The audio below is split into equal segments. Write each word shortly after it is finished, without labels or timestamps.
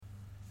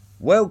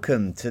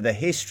Welcome to the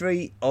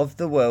History of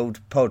the World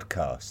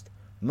podcast.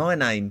 My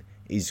name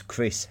is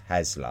Chris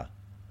Hasler.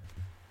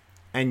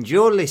 And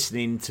you're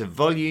listening to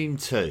Volume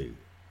 2,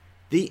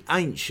 The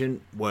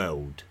Ancient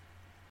World.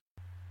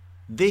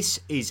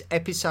 This is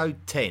Episode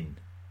 10,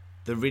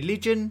 The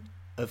Religion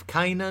of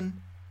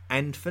Canaan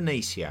and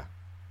Phoenicia.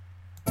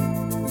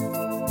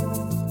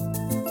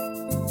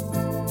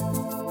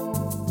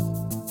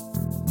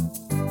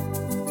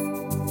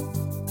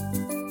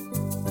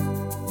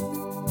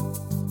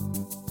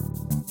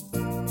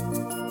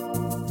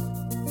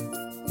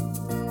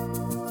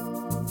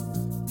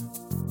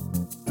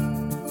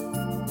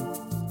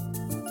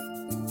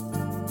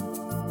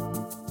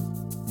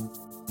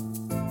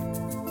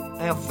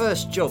 Our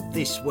first job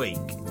this week,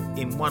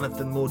 in one of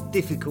the more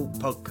difficult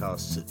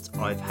podcasts that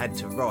I've had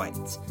to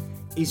write,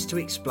 is to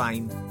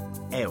explain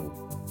El.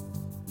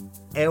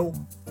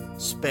 El,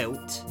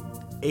 spelt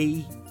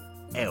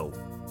E-L,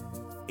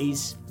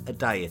 is a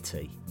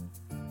deity.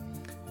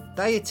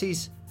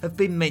 Deities have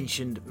been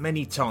mentioned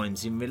many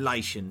times in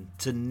relation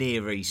to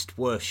Near East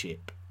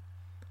worship.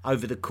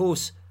 Over the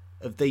course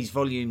of these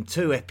Volume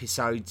 2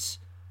 episodes,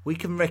 we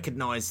can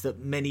recognise that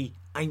many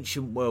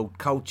ancient world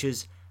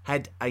cultures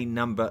had a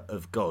number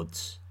of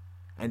gods,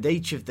 and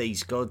each of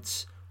these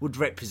gods would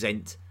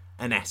represent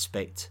an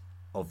aspect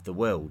of the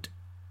world.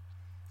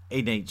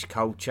 In each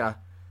culture,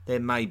 there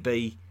may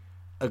be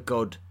a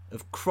god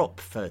of crop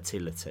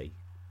fertility.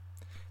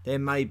 There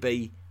may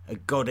be a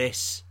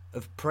goddess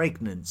of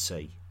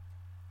pregnancy.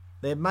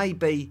 There may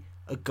be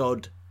a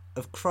god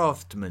of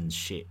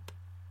craftsmanship.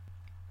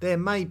 There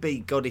may be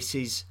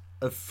goddesses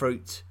of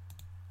fruit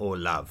or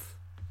love.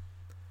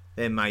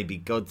 There may be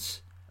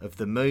gods of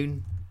the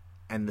moon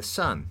and the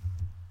sun.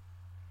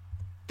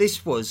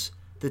 This was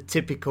the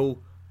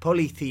typical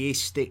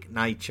polytheistic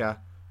nature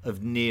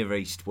of Near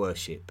East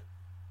worship.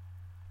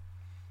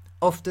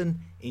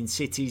 Often in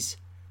cities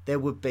there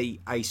would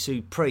be a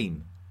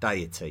supreme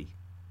deity.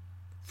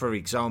 For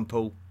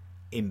example,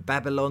 in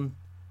Babylon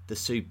the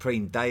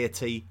supreme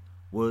deity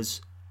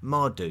was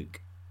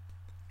Marduk.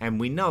 And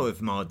we know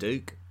of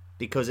Marduk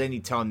because any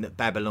time that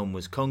Babylon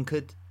was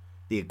conquered,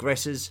 the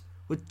aggressors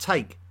would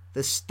take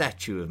the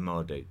statue of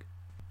Marduk,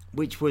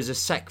 which was a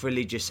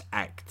sacrilegious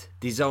act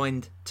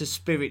designed to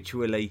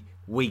spiritually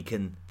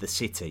weaken the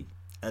city,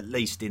 at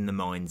least in the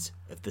minds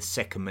of the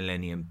 2nd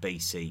millennium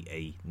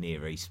BCE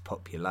Near East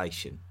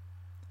population.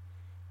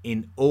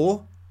 In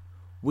Ur,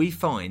 we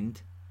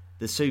find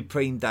the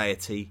supreme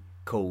deity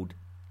called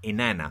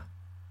Inanna,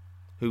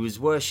 who was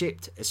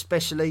worshipped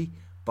especially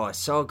by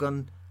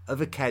Sargon of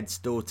Akkad's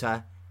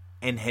daughter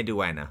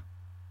Enheduanna,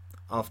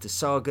 after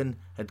Sargon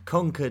had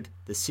conquered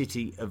the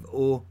city of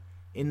Ur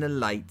in the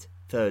late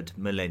 3rd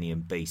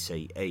millennium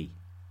BCE.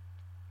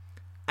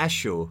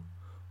 Ashur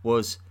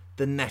was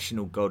the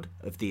national god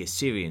of the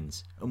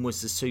Assyrians and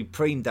was the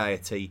supreme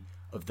deity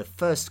of the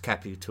first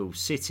capital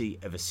city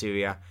of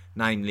Assyria,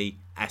 namely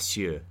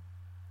Assur.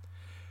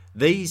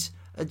 These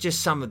are just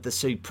some of the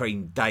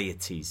supreme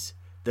deities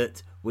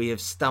that we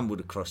have stumbled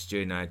across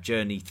during our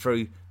journey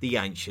through the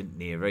ancient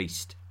Near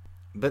East.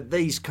 But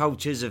these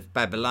cultures of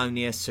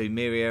Babylonia,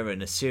 Sumeria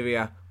and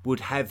Assyria would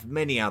have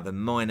many other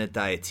minor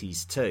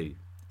deities too.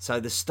 So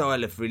the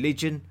style of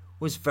religion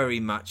was very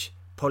much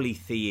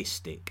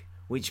polytheistic,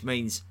 which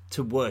means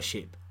to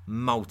worship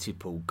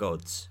multiple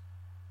gods.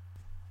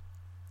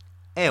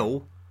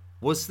 El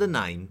was the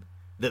name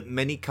that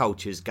many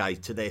cultures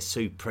gave to their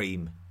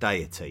supreme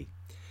deity.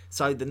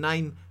 So the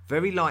name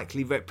very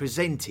likely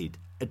represented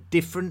a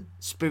different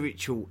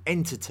spiritual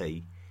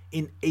entity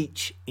in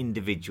each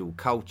individual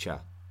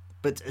culture.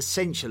 But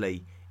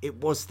essentially it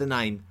was the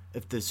name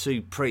of the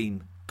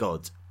supreme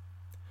god.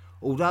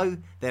 Although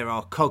there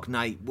are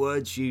cognate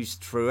words used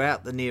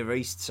throughout the Near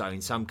East, so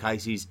in some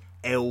cases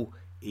El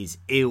is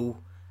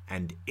Il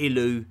and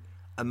Ilu,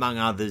 among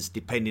others,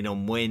 depending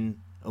on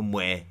when and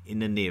where in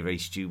the Near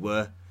East you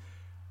were,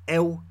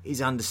 El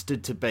is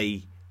understood to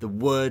be the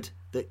word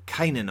that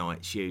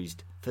Canaanites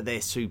used for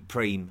their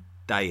supreme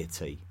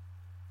deity.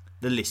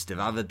 The list of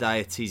other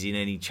deities in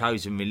any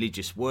chosen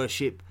religious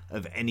worship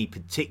of any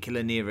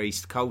particular Near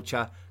East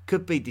culture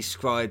could be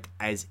described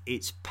as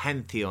its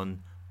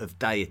pantheon of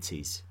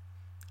deities.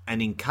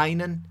 And in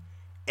Canaan,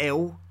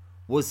 El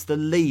was the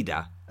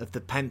leader of the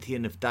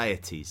pantheon of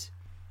deities,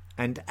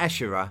 and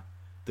Asherah,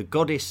 the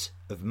goddess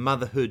of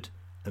motherhood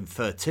and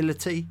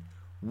fertility,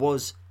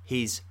 was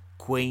his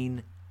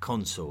queen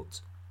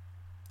consort.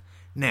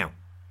 Now,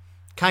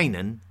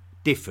 Canaan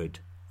differed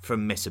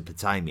from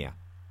Mesopotamia.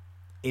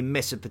 In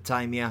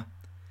Mesopotamia,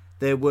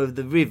 there were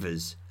the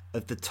rivers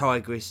of the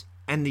Tigris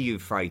and the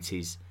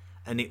Euphrates,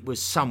 and it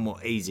was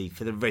somewhat easy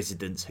for the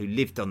residents who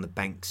lived on the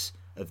banks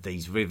of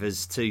these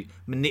rivers to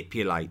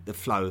manipulate the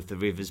flow of the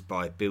rivers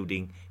by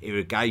building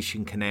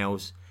irrigation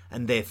canals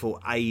and therefore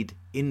aid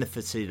in the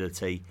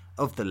fertility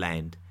of the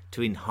land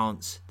to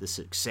enhance the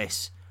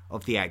success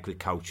of the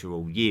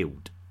agricultural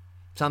yield,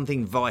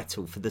 something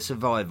vital for the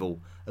survival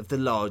of the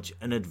large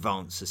and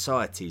advanced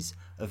societies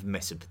of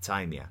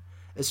Mesopotamia,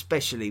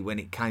 especially when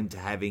it came to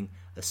having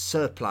a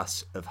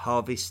surplus of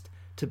harvest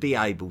to be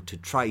able to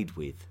trade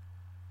with.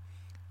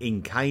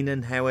 In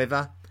Canaan,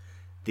 however,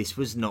 this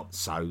was not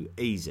so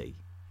easy,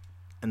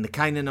 and the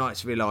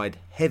Canaanites relied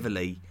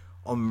heavily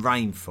on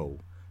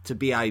rainfall to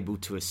be able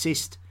to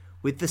assist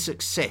with the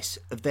success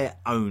of their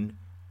own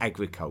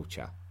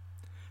agriculture.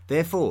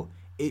 Therefore,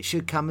 it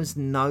should come as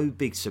no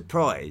big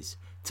surprise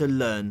to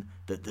learn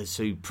that the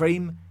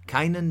supreme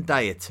Canaan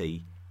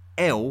deity,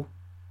 El,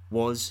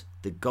 was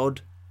the god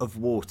of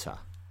water.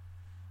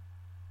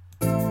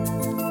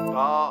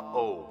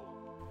 Baal.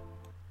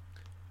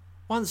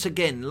 Once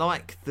again,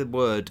 like the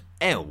word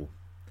El,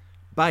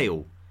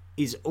 Baal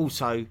is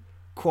also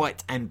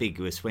quite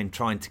ambiguous when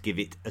trying to give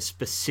it a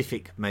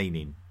specific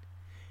meaning.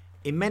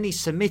 In many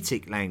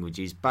Semitic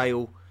languages,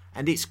 Baal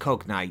and its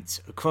cognates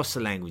across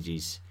the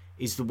languages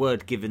is the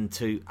word given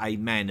to a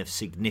man of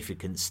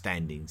significant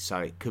standing, so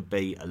it could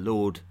be a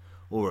lord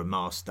or a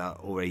master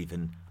or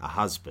even a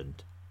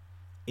husband.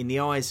 In the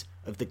eyes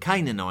of the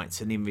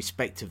Canaanites and in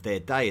respect of their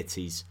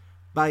deities,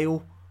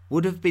 Baal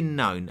would have been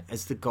known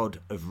as the god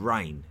of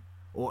rain,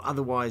 or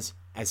otherwise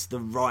as the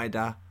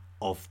rider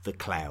of the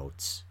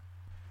clouds.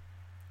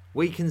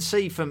 We can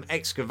see from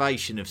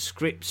excavation of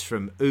scripts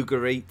from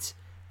Ugarit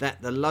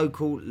that the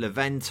local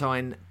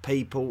Levantine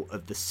people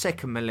of the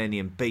 2nd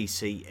millennium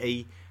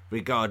BCE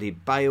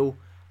regarded Baal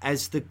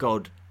as the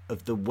god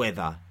of the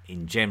weather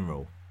in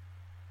general.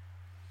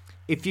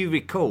 If you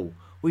recall,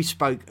 we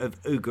spoke of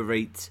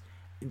Ugarit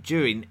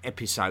during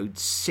episode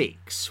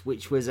 6,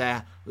 which was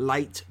our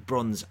late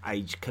Bronze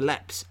Age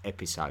collapse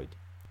episode.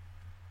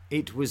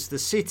 It was the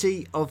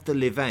city of the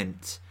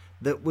Levant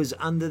that was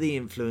under the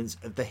influence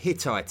of the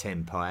Hittite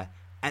Empire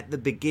at the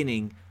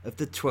beginning of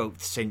the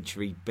 12th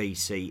century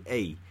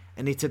BCE,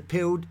 and it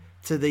appealed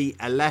to the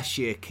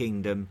Alashir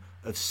kingdom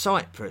of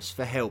Cyprus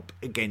for help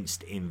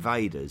against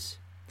invaders.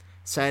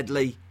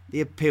 Sadly,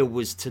 the appeal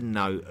was to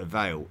no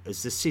avail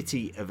as the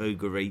city of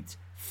Ugarit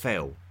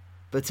fell,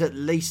 but at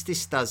least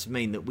this does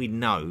mean that we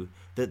know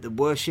that the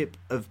worship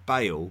of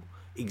Baal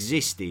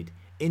existed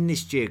in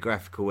this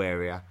geographical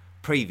area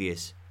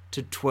previous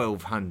to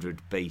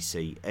 1200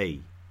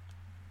 BCE.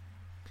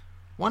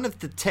 One of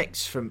the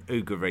texts from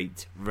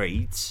Ugarit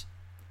reads,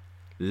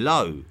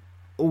 "Lo,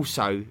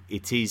 also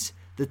it is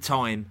the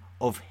time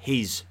of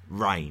his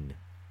reign.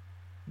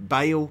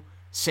 Baal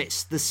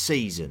sets the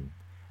season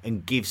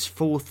and gives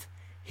forth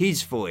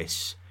his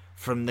voice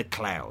from the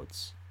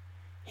clouds.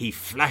 He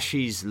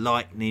flashes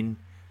lightning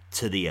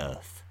to the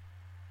earth."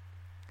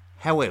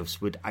 How else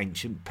would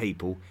ancient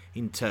people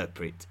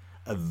interpret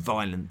a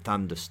violent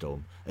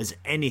thunderstorm as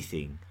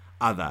anything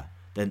other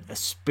than a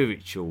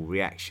spiritual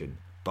reaction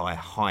by a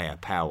higher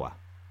power?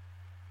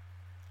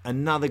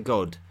 Another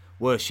god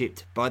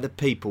worshipped by the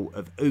people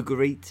of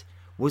Ugarit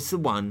was the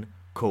one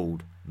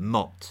called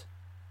Mot.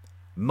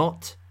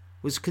 Mot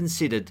was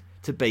considered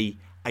to be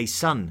a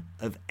son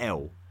of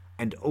El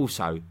and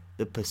also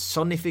the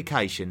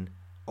personification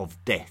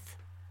of death.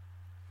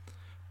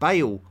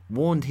 Baal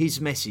warned his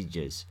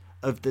messengers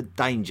of the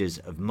dangers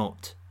of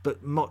Mot,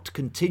 but Mot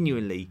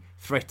continually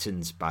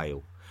threatens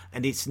Baal,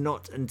 and it's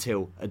not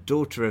until a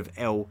daughter of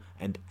El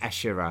and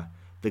Asherah,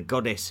 the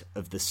goddess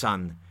of the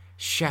sun,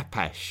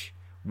 Shapash,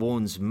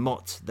 warns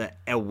Mot that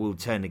El will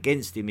turn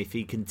against him if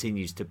he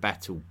continues to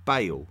battle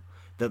Baal,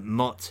 that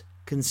Mot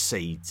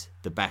concedes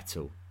the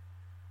battle.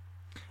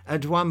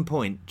 At one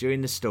point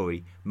during the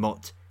story,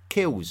 Mot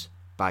kills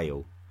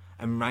Baal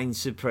and reigns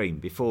supreme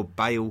before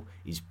Baal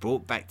is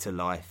brought back to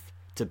life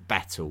to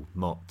battle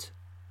Mot.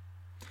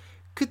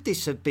 Could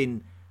this have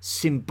been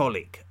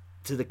symbolic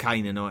to the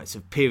Canaanites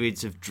of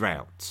periods of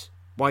drought,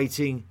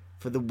 waiting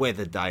for the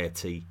weather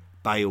deity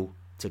Baal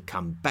to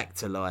come back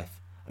to life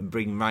and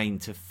bring rain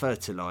to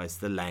fertilise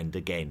the land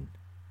again?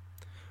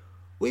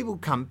 We will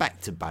come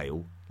back to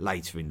Baal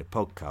later in the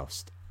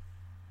podcast.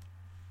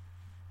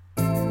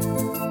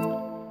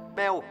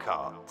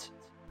 Melkart.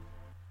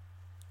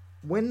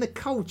 When the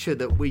culture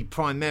that we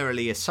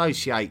primarily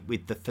associate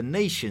with the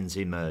Phoenicians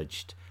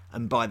emerged,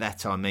 and by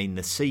that I mean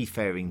the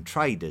seafaring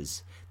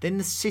traders, then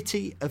the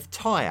city of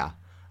Tyre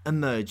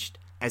emerged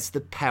as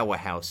the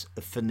powerhouse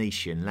of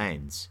Phoenician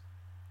lands.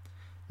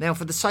 Now,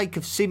 for the sake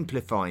of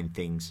simplifying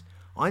things,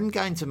 I'm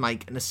going to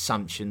make an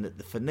assumption that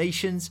the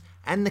Phoenicians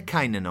and the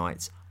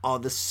Canaanites are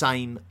the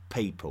same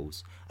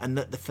peoples, and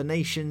that the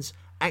Phoenicians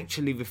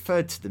actually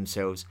referred to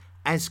themselves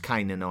as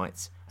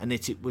Canaanites, and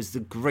that it was the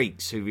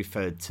Greeks who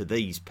referred to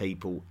these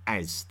people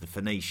as the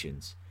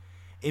Phoenicians.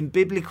 In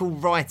biblical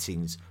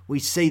writings, we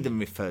see them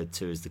referred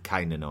to as the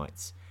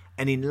Canaanites,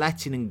 and in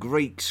Latin and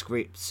Greek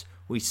scripts,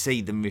 we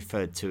see them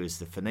referred to as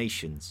the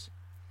Phoenicians.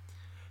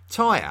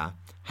 Tyre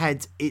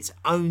had its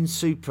own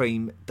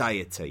supreme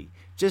deity,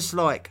 just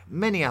like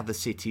many other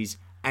cities,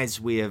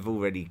 as we have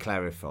already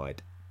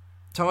clarified.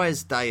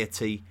 Tyre's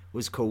deity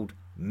was called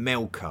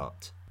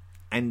Melkart,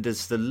 and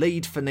as the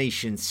lead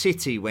Phoenician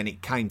city when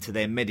it came to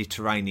their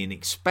Mediterranean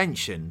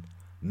expansion,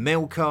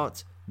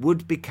 Melkart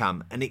would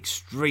become an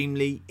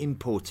extremely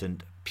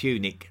important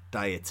Punic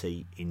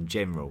deity in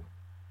general,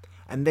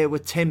 and there were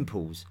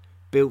temples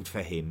built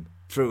for him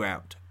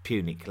throughout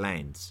Punic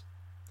lands.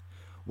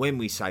 When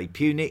we say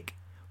Punic,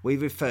 we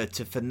refer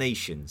to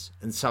Phoenicians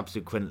and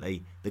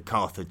subsequently the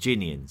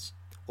Carthaginians,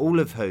 all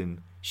of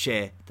whom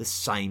share the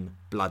same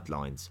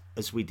bloodlines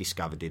as we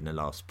discovered in the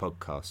last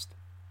podcast.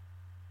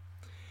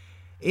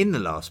 In the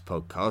last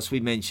podcast, we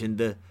mentioned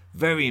the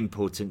very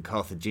important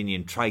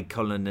Carthaginian trade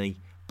colony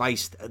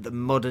based at the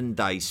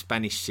modern-day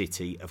Spanish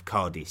city of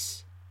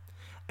Cadiz.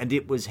 And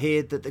it was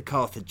here that the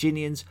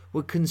Carthaginians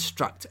would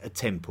construct a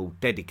temple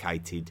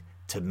dedicated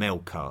to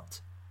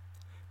Melkart.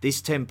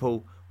 This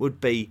temple would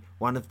be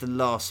one of the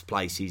last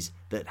places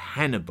that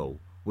Hannibal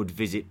would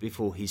visit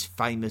before his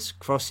famous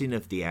crossing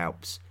of the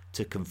Alps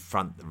to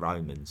confront the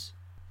Romans.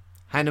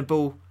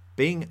 Hannibal,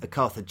 being a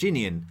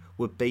Carthaginian,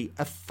 would be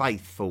a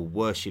faithful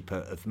worshipper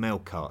of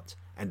Melkart,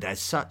 and as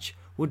such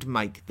would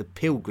make the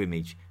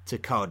pilgrimage to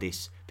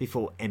Cadiz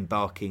before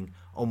embarking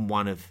on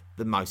one of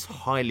the most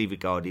highly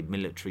regarded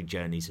military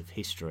journeys of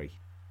history.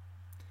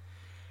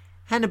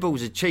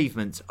 Hannibal's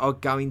achievements are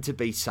going to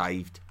be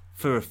saved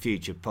for a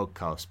future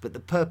podcast, but the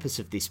purpose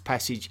of this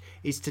passage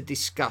is to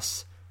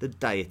discuss the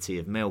deity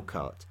of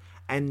Melkart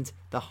and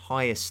the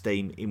high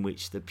esteem in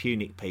which the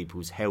Punic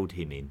peoples held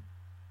him in.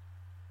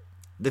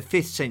 The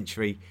 5th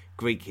century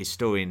Greek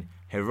historian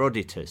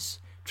Herodotus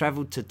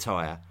travelled to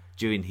Tyre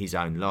during his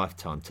own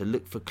lifetime to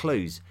look for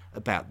clues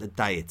about the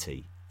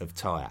deity of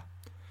Tyre.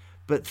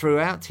 But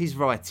throughout his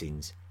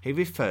writings he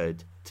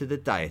referred to the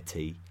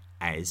deity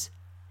as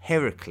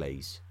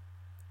Heracles.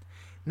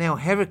 Now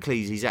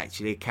Heracles is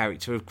actually a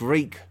character of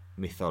Greek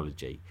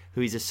mythology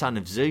who is a son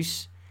of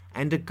Zeus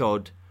and a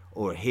god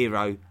or a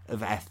hero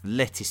of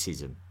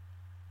athleticism.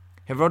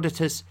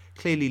 Herodotus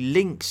clearly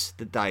links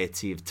the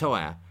deity of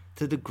Tyre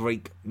to the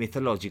Greek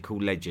mythological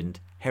legend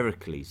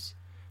Heracles,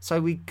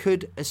 so we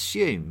could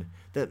assume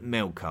that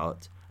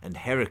Melkart and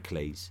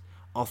Heracles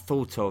are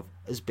thought of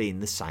as being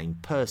the same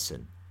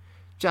person,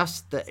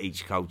 just that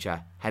each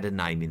culture had a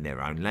name in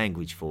their own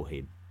language for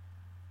him.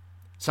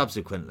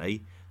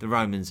 Subsequently, the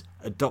Romans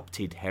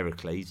adopted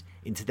Heracles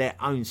into their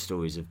own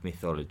stories of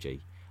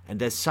mythology,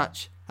 and as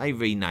such they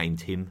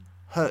renamed him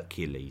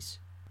Hercules.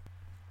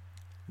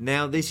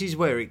 Now this is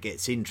where it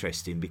gets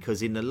interesting,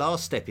 because in the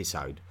last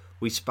episode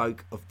we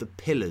spoke of the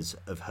Pillars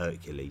of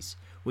Hercules,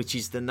 which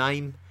is the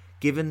name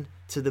given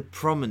to the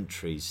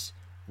promontories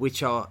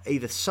which are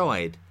either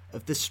side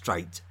of the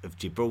Strait of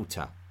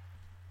Gibraltar.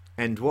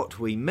 And what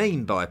we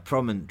mean by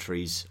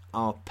promontories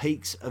are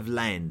peaks of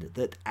land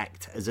that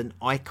act as an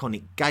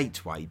iconic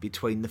gateway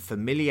between the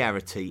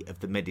familiarity of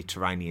the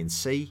Mediterranean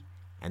Sea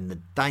and the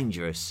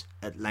dangerous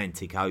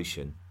Atlantic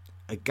Ocean,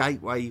 a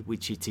gateway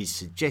which it is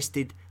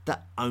suggested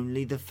that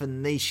only the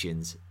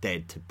Phoenicians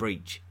dared to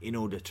breach in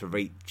order to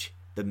reach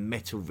the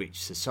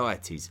metal-rich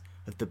societies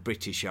of the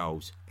British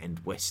Isles and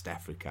West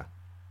Africa.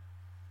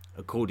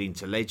 According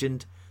to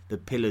legend, the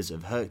Pillars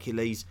of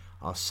Hercules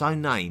are so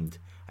named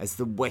as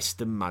the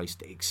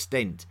westernmost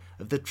extent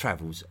of the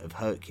travels of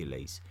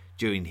Hercules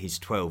during his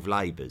 12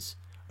 labours,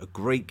 a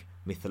Greek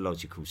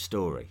mythological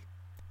story.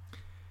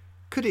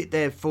 Could it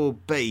therefore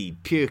be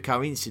pure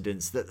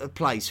coincidence that the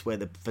place where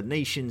the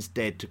Phoenicians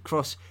dared to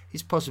cross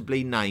is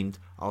possibly named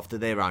after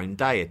their own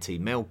deity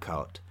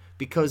Melkart,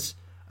 because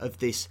of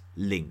this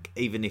link,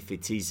 even if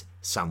it is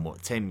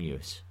somewhat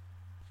tenuous?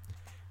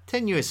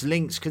 Tenuous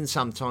links can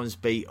sometimes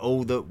be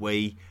all that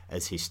we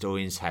as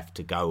historians have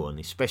to go on,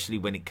 especially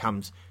when it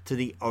comes to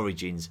the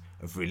origins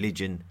of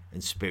religion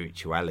and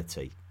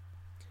spirituality.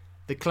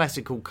 The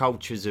classical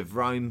cultures of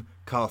Rome,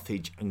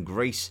 Carthage and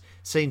Greece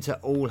seem to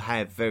all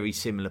have very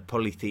similar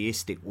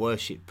polytheistic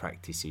worship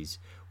practices,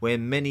 where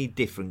many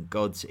different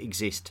gods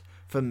exist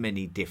for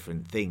many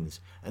different things,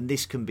 and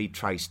this can be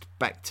traced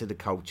back to the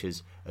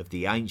cultures of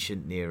the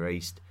ancient Near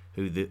East,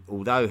 who,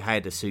 although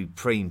had a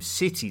supreme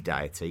city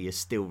deity, are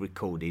still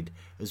recorded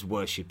as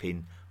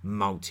worshipping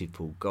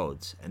multiple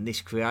gods. And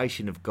this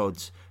creation of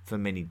gods for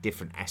many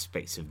different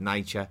aspects of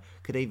nature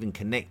could even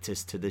connect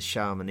us to the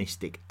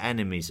shamanistic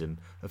animism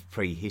of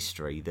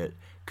prehistory that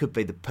could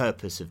be the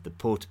purpose of the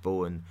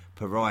portable and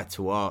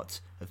parietal art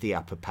of the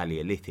Upper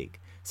Paleolithic,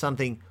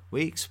 something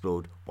we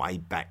explored way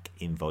back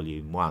in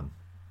Volume 1.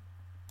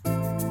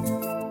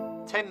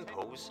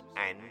 Temples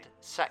and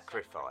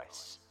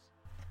sacrifice.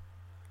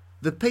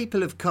 The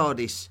people of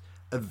Cadiz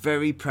are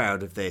very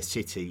proud of their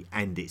city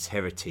and its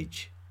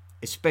heritage,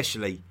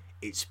 especially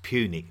its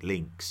Punic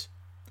links.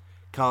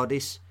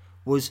 Cadiz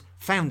was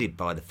founded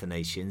by the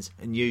Phoenicians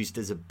and used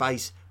as a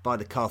base by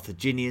the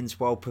Carthaginians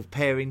while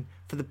preparing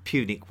for the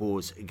Punic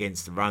Wars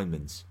against the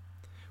Romans.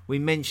 We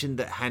mentioned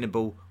that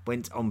Hannibal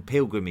went on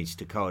pilgrimage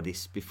to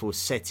Cadiz before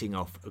setting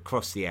off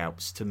across the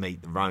Alps to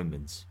meet the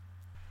Romans.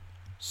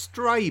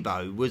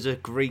 Strabo was a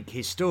Greek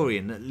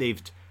historian that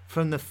lived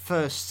from the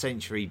 1st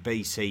century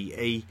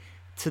BCE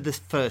to the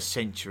 1st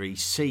century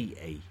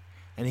CE,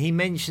 and he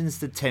mentions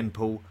the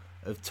temple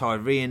of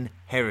Tyrian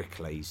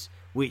Heracles,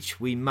 which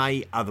we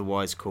may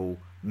otherwise call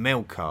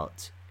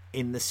Melkart,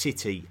 in the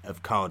city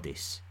of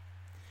Cadiz.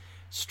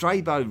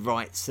 Strabo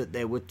writes that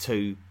there were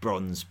 2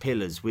 bronze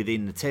pillars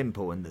within the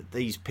temple, and that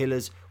these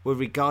pillars were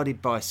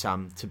regarded by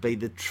some to be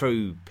the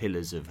true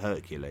Pillars of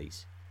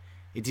Hercules.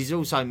 It is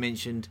also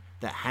mentioned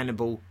that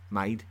Hannibal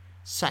made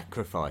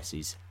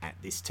sacrifices at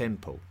this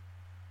temple.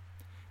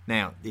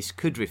 Now, this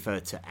could refer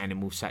to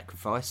animal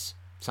sacrifice,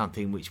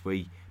 something which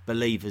we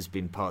believe has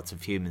been part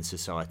of human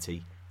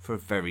society for a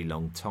very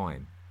long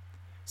time.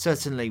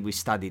 Certainly we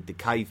studied the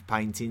cave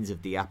paintings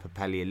of the Upper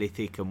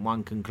Paleolithic, and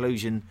one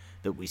conclusion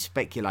that we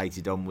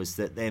speculated on was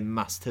that there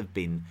must have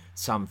been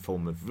some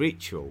form of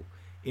ritual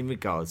in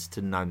regards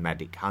to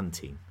nomadic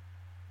hunting.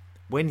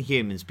 When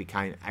humans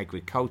became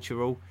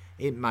agricultural,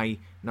 it may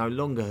no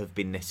longer have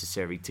been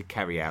necessary to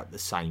carry out the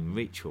same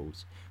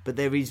rituals, but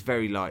there is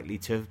very likely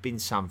to have been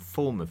some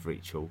form of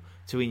ritual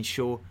to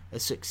ensure a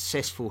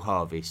successful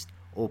harvest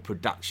or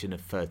production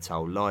of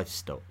fertile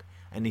livestock,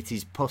 and it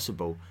is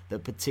possible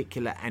that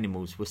particular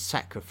animals were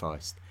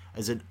sacrificed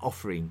as an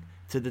offering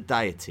to the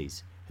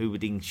deities who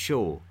would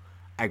ensure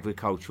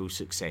agricultural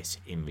success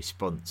in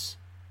response.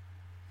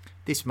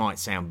 This might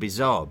sound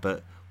bizarre,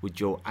 but would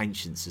your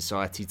ancient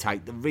society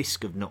take the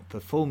risk of not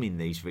performing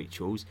these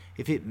rituals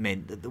if it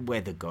meant that the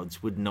weather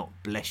gods would not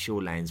bless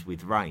your lands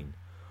with rain,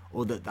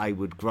 or that they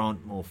would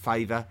grant more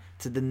favour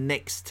to the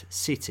next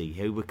city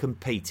who were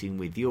competing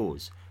with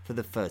yours for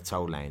the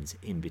fertile lands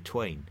in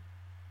between?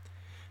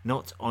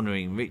 Not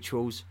honouring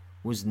rituals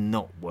was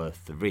not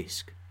worth the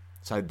risk,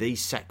 so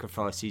these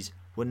sacrifices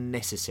were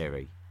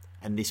necessary,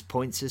 and this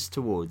points us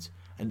towards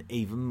an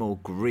even more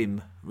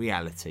grim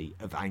reality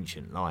of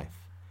ancient life,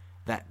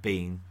 that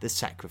being the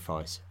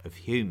sacrifice of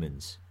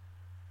humans.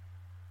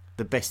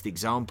 The best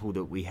example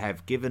that we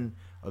have given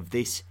of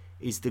this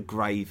is the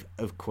grave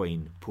of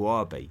Queen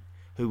Puabi,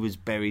 who was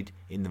buried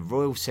in the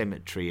royal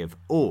cemetery of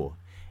Ur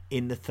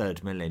in the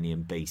 3rd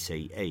millennium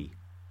BCE.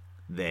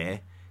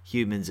 There,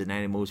 humans and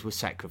animals were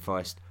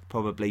sacrificed,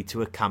 probably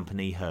to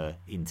accompany her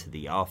into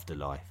the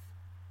afterlife.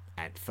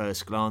 At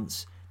first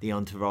glance, the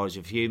entourage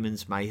of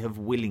humans may have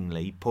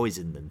willingly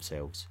poisoned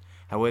themselves.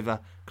 However,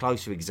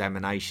 closer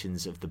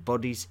examinations of the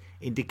bodies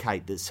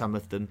indicate that some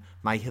of them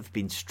may have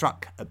been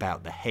struck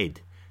about the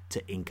head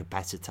to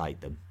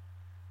incapacitate them.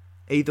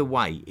 Either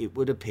way, it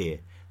would appear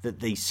that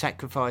these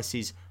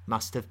sacrifices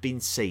must have been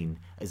seen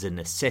as a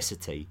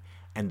necessity,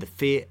 and the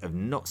fear of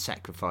not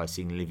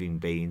sacrificing living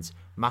beings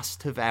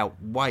must have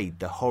outweighed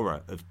the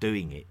horror of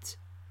doing it.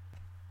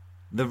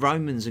 The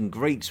Romans and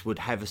Greeks would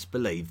have us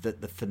believe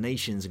that the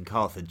Phoenicians and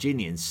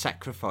Carthaginians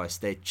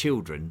sacrificed their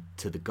children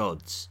to the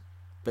gods.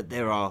 But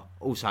there are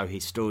also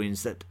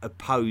historians that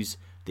oppose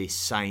this,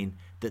 saying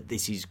that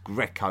this is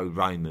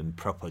Greco-Roman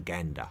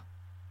propaganda.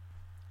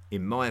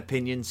 In my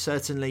opinion,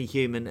 certainly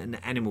human and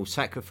animal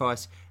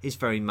sacrifice is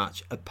very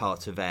much a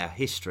part of our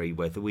history,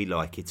 whether we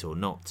like it or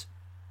not.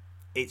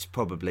 It's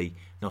probably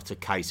not a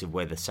case of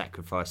whether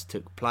sacrifice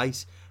took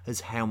place,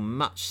 as how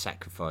much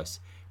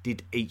sacrifice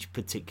did each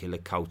particular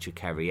culture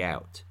carry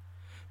out.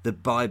 The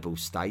Bible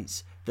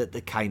states that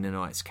the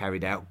Canaanites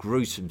carried out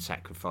gruesome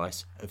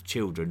sacrifice of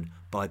children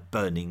by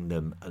burning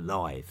them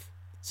alive.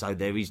 So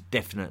there is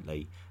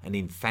definitely an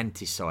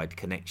infanticide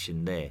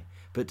connection there.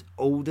 But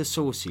all the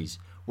sources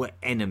were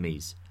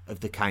enemies of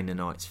the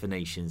Canaanites,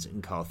 Phoenicians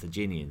and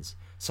Carthaginians,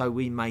 so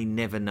we may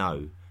never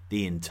know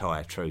the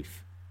entire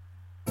truth.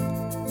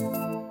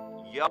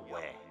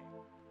 Yahweh.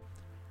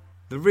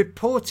 The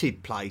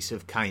reported place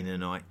of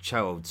Canaanite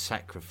child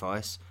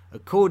sacrifice,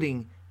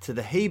 according to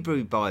the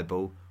Hebrew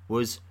Bible,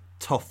 was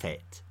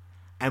Tophet,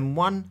 and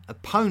one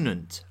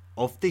opponent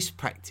of this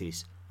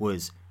practice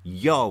was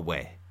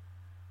Yahweh.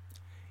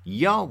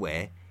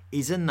 Yahweh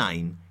is a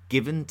name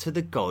given to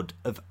the god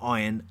of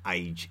Iron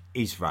Age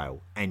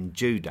Israel and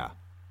Judah,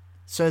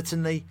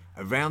 certainly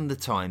around the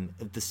time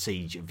of the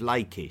siege of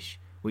Lachish,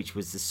 which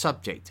was the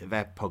subject of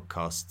our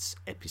podcast's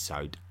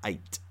episode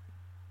 8.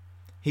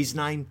 His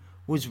name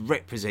was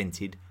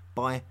represented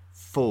by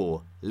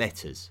 4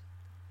 letters: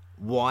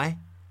 Y,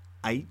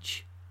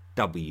 H,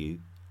 W,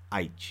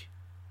 H.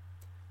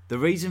 The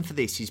reason for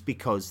this is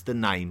because the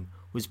name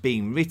was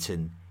being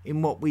written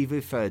in what we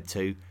referred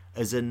to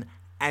as an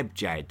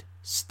abjad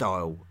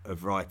style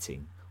of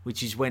writing,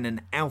 which is when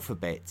an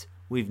alphabet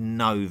with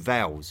no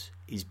vowels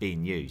is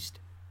being used.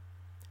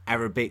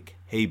 Arabic,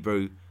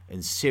 Hebrew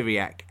and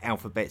Syriac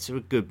alphabets are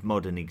a good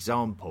modern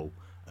example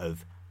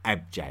of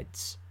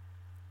abjads.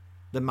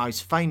 The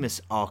most famous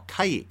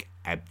archaic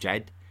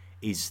abjad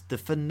is the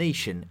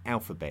Phoenician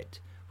alphabet,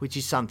 which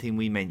is something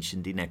we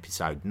mentioned in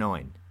episode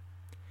 9.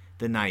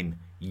 The name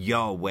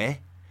Yahweh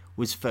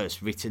was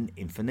first written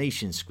in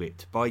Phoenician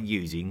script by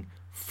using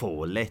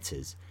 4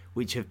 letters,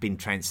 which have been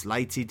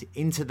translated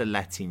into the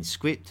Latin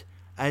script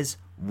as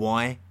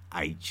YHWH,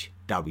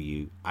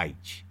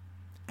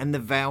 and the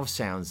vowel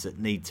sounds that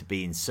need to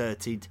be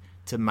inserted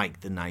to make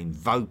the name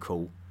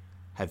vocal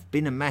have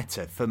been a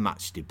matter for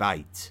much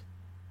debate.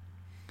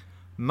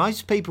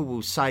 Most people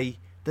will say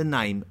the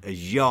name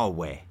as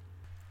Yahweh,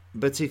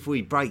 but if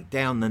we break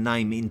down the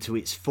name into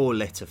its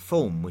 4-letter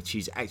form, which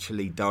is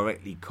actually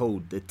directly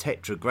called the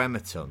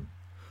Tetragrammaton,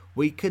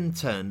 we can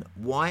turn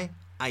YHWH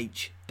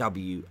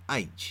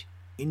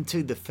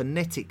into the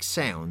phonetic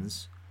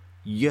sounds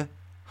Y,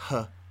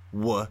 H,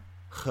 W,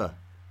 H.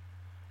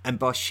 And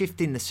by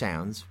shifting the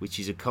sounds, which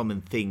is a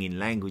common thing in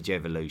language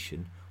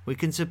evolution, we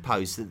can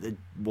suppose that the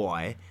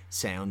Y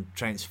sound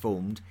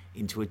transformed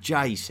into a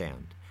J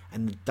sound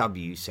and the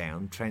W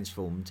sound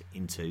transformed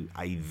into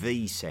a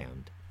V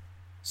sound.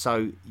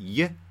 So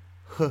Y,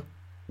 H,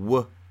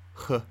 W,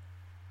 H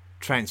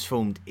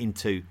transformed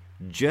into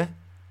J,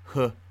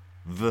 H,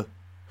 V,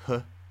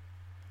 H.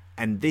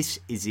 And this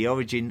is the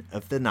origin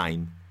of the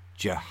name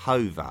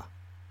Jehovah,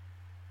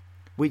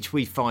 which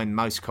we find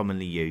most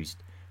commonly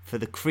used for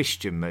the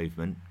Christian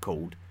movement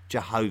called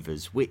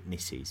Jehovah's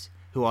Witnesses,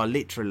 who are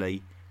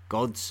literally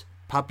God's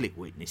public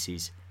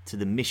witnesses to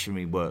the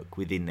missionary work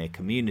within their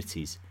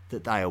communities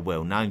that they are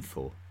well known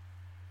for.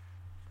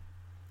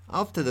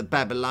 After the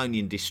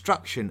Babylonian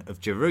destruction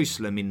of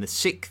Jerusalem in the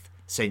 6th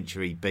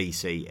century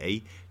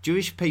BCE,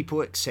 Jewish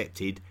people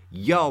accepted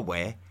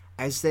Yahweh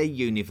as their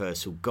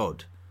universal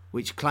God,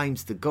 which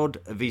claims the God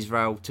of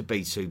Israel to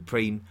be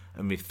supreme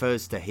and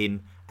refers to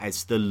him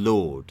as the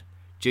Lord,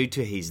 due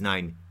to his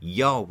name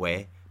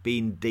Yahweh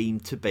being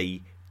deemed to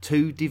be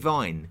too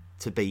divine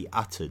to be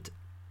uttered.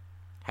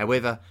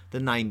 However, the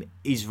name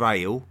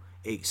Israel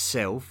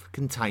itself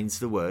contains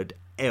the word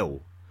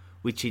El,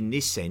 which in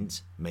this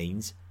sense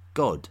means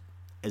God,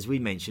 as we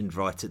mentioned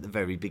right at the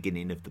very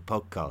beginning of the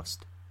podcast.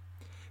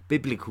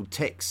 Biblical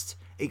texts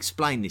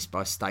explain this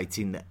by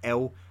stating that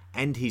El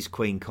and his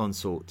queen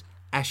consort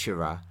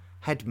Asherah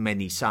had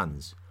many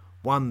sons,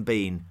 one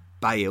being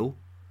Baal,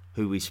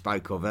 who we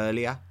spoke of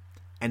earlier,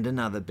 and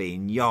another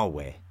being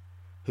Yahweh,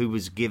 who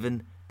was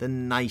given the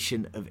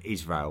nation of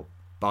Israel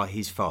by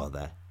his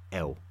father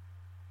El.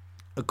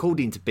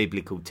 According to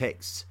biblical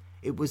texts,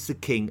 it was the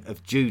king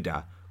of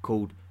Judah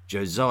called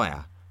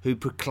Josiah who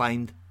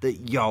proclaimed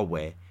that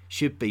Yahweh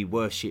should be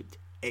worshipped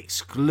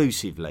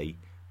exclusively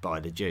by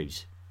the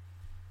Jews.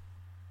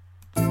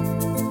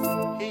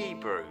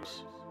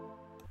 Hebrews.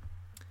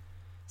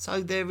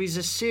 So there is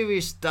a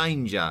serious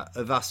danger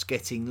of us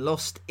getting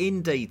lost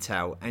in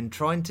detail and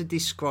trying to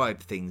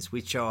describe things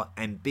which are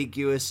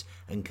ambiguous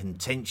and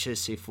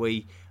contentious if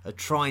we are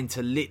trying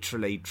to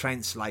literally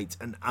translate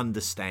and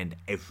understand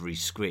every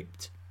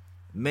script.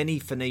 Many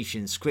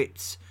Phoenician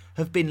scripts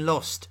have been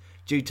lost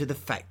due to the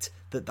fact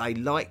that they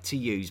like to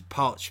use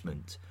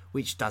parchment,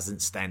 which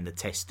doesn't stand the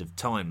test of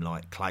time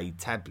like clay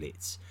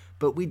tablets.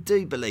 But we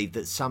do believe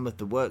that some of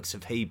the works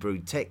of Hebrew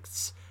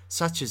texts,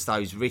 such as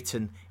those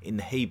written in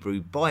the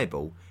Hebrew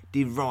Bible,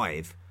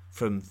 derive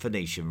from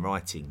Phoenician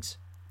writings.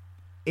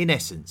 In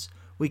essence,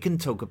 we can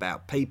talk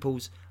about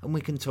peoples and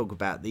we can talk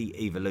about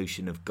the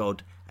evolution of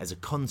God as a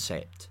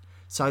concept.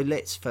 So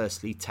let's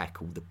firstly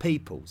tackle the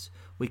peoples.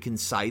 We can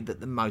say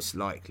that the most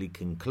likely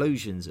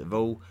conclusions of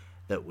all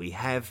that we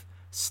have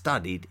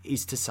studied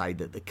is to say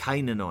that the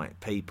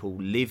Canaanite people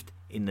lived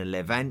in the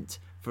Levant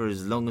for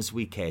as long as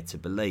we care to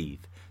believe,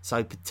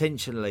 so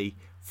potentially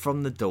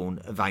from the dawn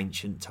of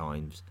ancient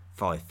times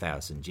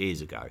 5,000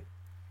 years ago.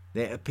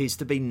 There appears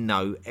to be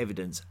no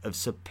evidence of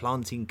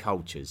supplanting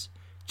cultures,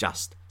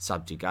 just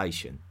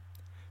subjugation.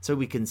 So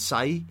we can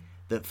say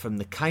that from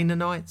the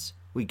Canaanites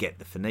we get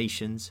the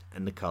Phoenicians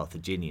and the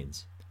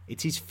Carthaginians.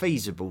 It is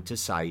feasible to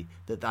say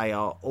that they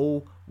are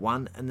all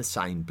one and the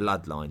same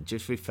bloodline,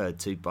 just referred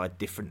to by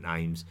different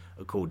names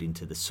according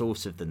to the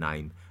source of the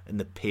name and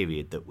the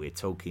period that we're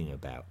talking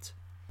about.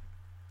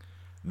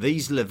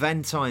 These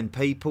Levantine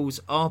peoples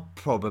are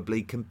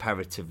probably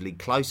comparatively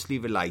closely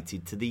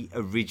related to the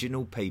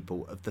original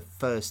people of the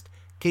first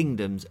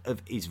kingdoms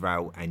of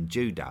Israel and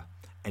Judah,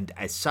 and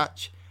as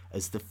such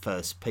as the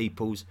first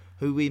peoples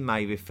who we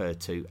may refer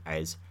to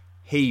as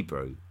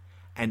Hebrew,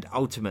 and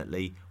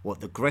ultimately what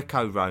the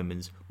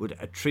Greco-Romans would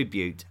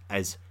attribute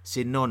as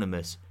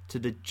synonymous to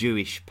the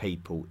Jewish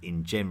people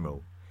in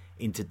general.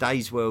 In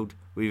today's world,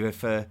 we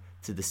refer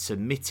to the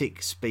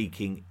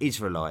Semitic-speaking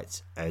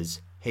Israelites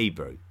as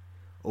Hebrew.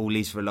 All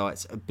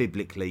Israelites are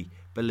biblically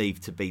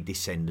believed to be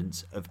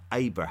descendants of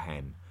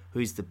Abraham, who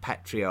is the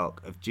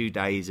patriarch of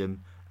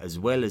Judaism as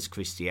well as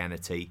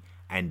Christianity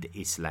and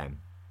Islam,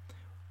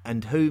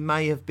 and who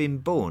may have been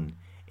born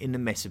in the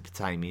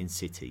Mesopotamian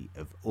city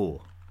of Ur.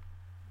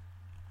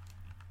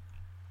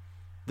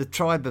 The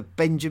tribe of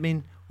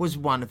Benjamin was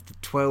one of the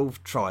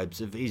 12 tribes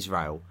of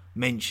Israel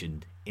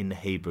mentioned in the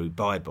Hebrew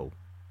Bible.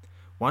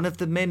 One of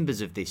the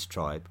members of this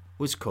tribe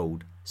was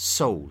called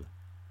Saul,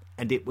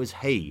 and it was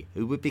he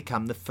who would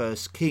become the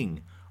first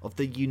king of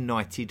the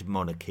united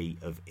monarchy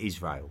of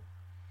Israel.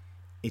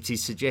 It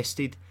is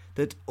suggested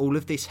that all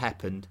of this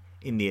happened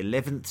in the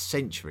 11th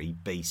century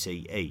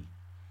BCE.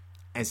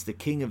 As the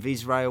king of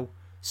Israel,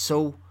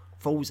 Saul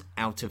falls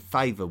out of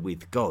favour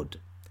with God,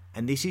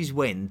 and this is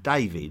when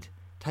David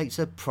takes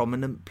a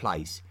prominent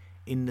place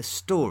in the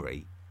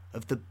story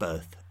of the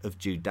birth of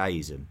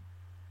Judaism.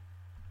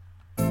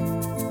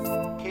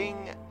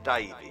 King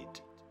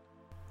David.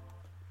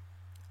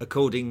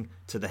 According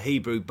to the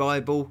Hebrew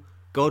Bible,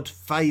 God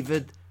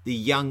favoured the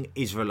young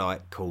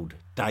Israelite called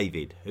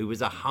David, who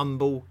was a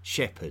humble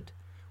shepherd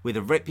with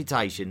a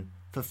reputation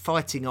for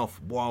fighting off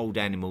wild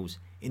animals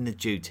in the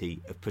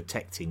duty of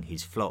protecting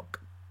his flock.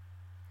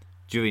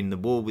 During the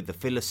war with the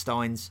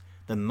Philistines,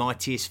 the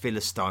mightiest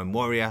Philistine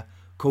warrior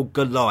called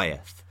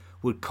Goliath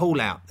would call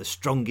out the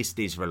strongest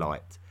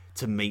Israelite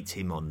to meet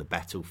him on the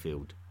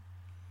battlefield.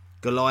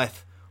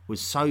 Goliath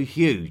was so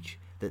huge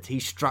that he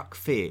struck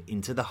fear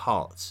into the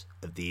hearts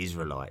of the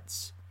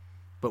Israelites.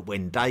 But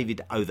when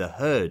David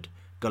overheard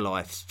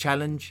Goliath's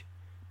challenge,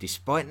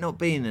 despite not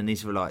being an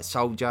Israelite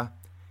soldier,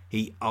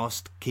 he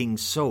asked King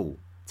Saul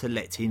to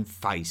let him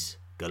face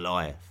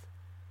Goliath,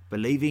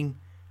 believing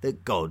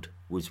that God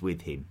was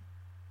with him.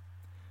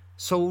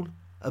 Saul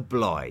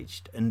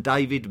obliged, and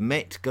David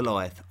met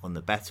Goliath on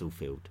the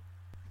battlefield.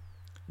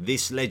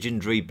 This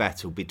legendary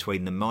battle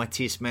between the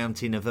mightiest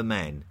mountain of a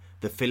man,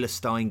 the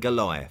Philistine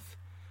Goliath,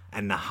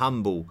 and the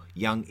humble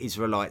young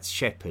Israelite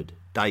shepherd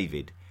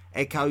David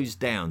echoes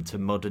down to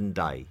modern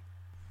day.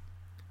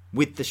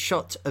 With the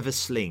shot of a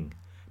sling,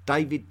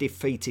 David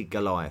defeated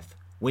Goliath,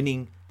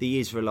 winning the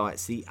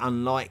Israelites the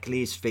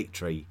unlikeliest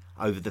victory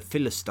over the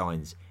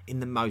Philistines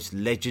in the most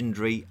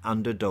legendary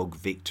underdog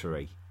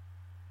victory.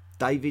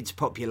 David's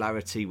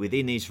popularity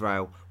within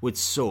Israel would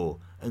soar,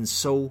 and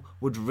Saul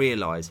would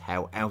realise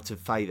how out of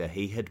favour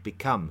he had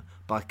become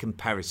by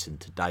comparison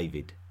to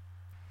David.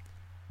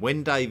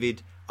 When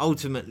David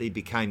ultimately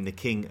became the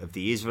king of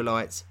the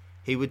Israelites,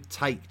 he would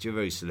take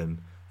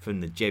Jerusalem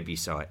from the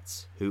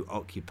Jebusites who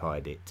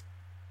occupied it.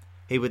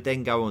 He would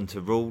then go on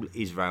to rule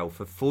Israel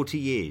for 40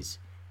 years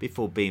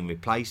before being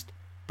replaced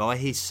by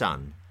his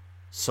son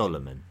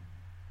Solomon.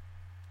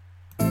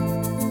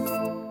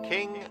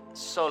 King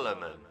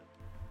Solomon.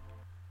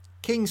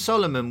 King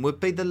Solomon would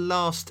be the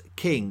last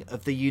king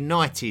of the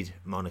united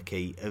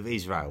monarchy of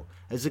Israel,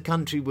 as the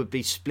country would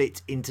be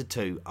split into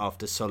two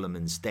after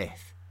Solomon's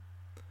death.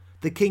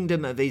 The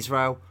kingdom of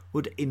Israel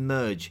would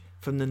emerge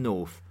from the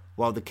north,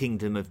 while the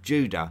kingdom of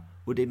Judah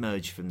would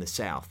emerge from the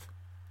south.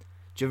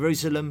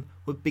 Jerusalem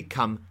would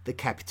become the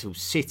capital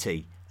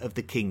city of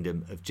the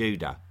kingdom of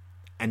Judah,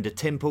 and a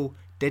temple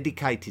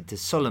dedicated to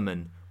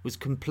Solomon was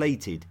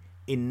completed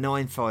in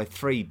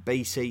 953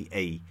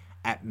 BCE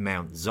at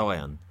Mount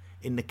Zion,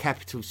 in the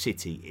capital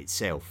city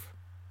itself.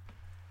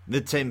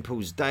 The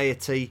temple's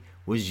deity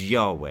was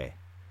Yahweh,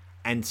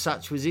 and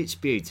such was its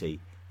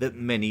beauty that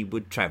many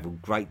would travel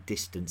great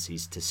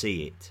distances to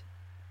see it.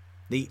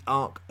 The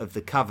Ark of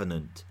the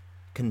Covenant,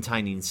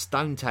 containing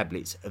stone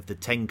tablets of the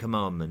Ten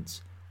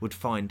Commandments, would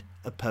find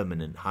a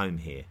permanent home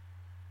here.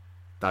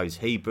 Those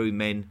Hebrew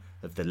men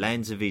of the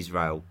lands of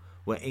Israel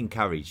were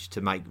encouraged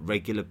to make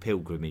regular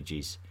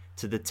pilgrimages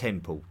to the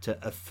temple to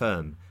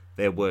affirm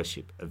their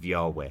worship of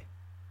Yahweh,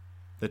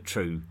 the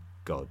true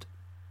God.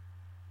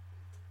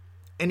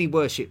 Any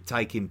worship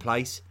taking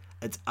place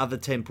at other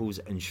temples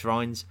and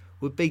shrines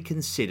would be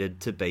considered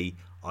to be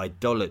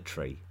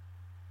idolatry.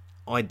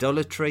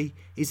 Idolatry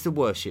is the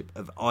worship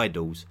of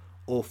idols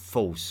or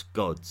false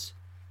gods.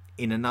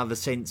 In another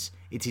sense,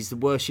 it is the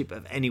worship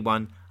of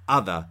anyone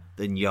other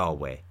than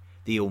Yahweh,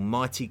 the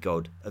Almighty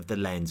God of the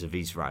lands of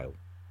Israel.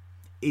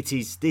 It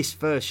is this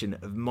version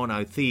of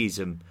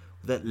monotheism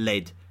that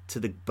led to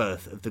the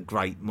birth of the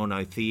great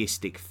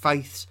monotheistic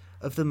faiths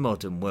of the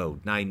modern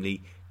world,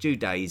 namely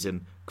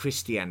Judaism,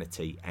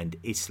 Christianity and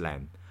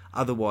Islam,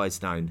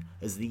 otherwise known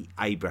as the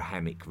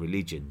Abrahamic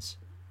religions.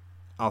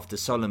 After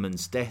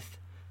Solomon's death,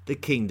 the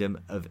kingdom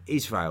of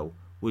Israel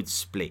would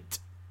split.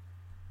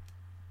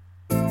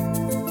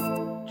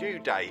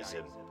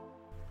 Judaism.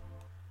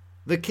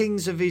 The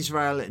kings of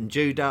Israel and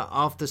Judah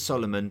after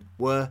Solomon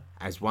were,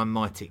 as one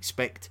might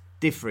expect,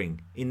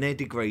 differing in their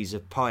degrees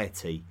of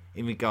piety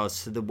in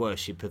regards to the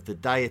worship of the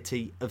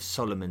deity of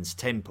Solomon's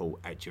temple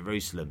at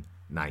Jerusalem,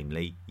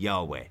 namely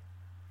Yahweh.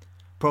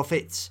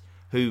 Prophets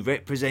who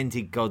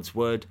represented God's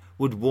word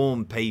would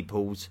warn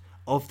peoples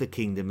of the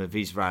kingdom of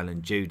Israel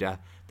and Judah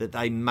that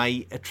they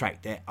may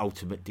attract their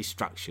ultimate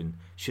destruction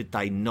should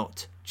they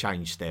not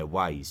change their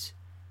ways.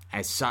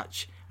 As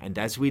such, and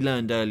as we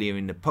learned earlier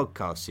in the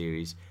podcast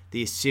series,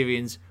 the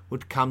Assyrians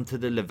would come to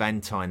the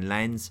Levantine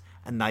lands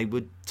and they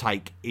would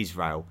take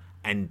Israel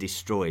and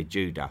destroy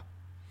Judah.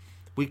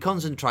 We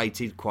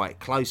concentrated quite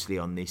closely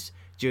on this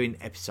during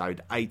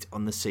episode 8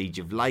 on the siege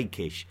of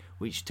Lachish,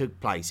 which took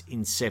place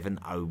in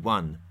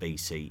 701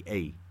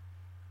 BCE.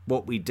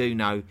 What we do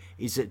know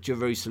is that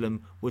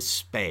Jerusalem was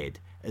spared,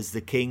 as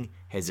the king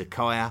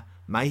Hezekiah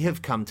may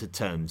have come to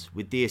terms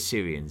with the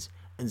Assyrians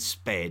and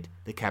spared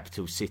the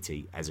capital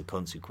city as a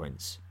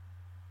consequence.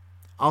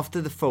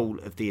 After the fall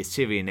of the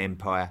Assyrian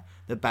Empire,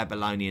 the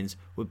Babylonians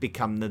would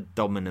become the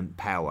dominant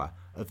power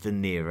of the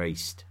Near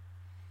East.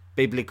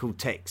 Biblical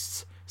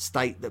texts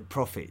state that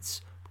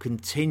prophets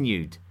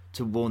continued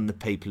to warn the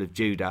people of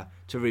Judah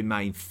to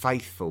remain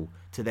faithful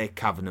to their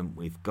covenant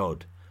with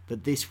God,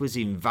 but this was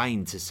in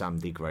vain to some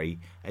degree,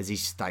 as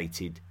is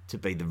stated to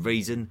be the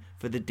reason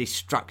for the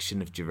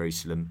destruction of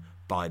Jerusalem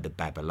by the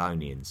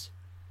Babylonians.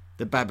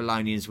 The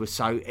Babylonians were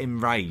so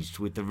enraged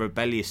with the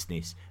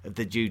rebelliousness of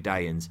the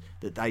Judeans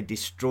that they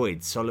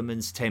destroyed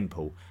Solomon's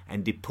temple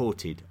and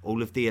deported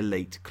all of the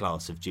elite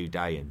class of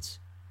Judeans.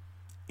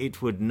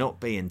 It would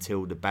not be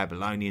until the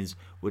Babylonians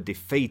were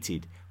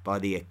defeated by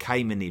the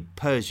Achaemenid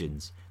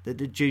Persians that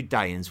the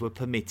Judeans were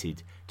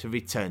permitted to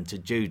return to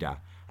Judah,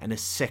 and a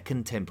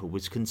second temple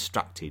was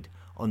constructed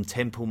on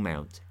Temple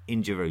Mount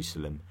in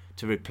Jerusalem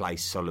to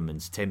replace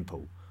Solomon's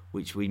temple,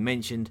 which we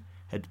mentioned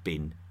had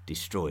been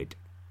destroyed.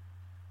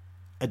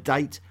 A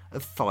date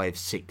of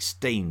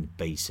 516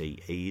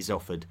 BCE is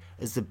offered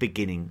as the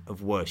beginning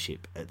of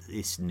worship at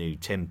this new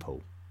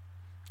temple.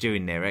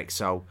 During their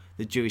exile,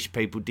 the Jewish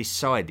people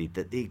decided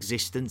that the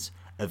existence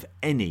of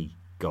any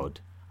god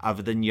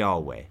other than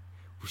Yahweh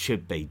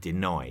should be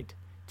denied,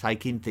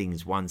 taking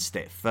things one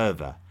step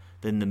further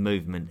than the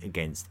movement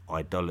against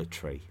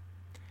idolatry,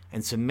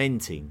 and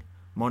cementing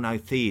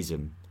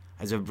monotheism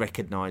as a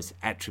recognised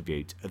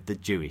attribute of the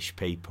Jewish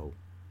people.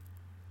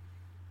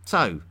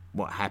 So,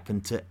 what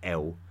happened to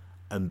El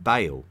and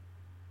Baal?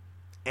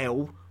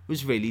 El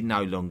was really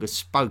no longer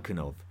spoken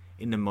of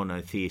in the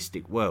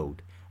monotheistic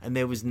world, and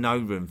there was no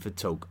room for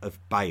talk of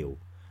Baal,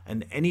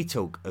 and any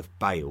talk of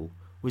Baal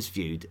was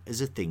viewed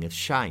as a thing of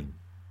shame.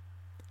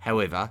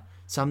 However,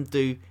 some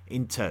do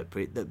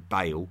interpret that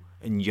Baal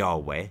and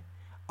Yahweh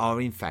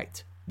are in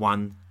fact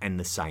one and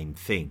the same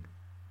thing.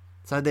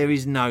 So there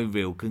is no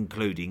real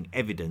concluding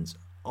evidence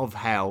of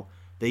how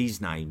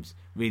these names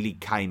really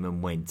came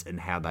and went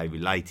and how they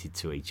related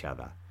to each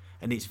other.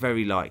 And it's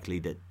very likely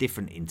that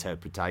different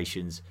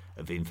interpretations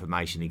of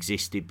information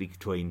existed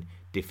between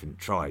different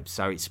tribes.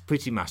 So it's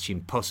pretty much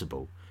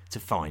impossible to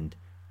find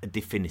a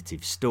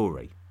definitive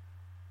story.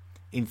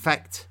 In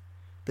fact,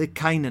 the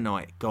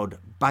Canaanite god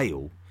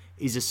Baal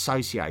is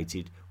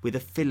associated with a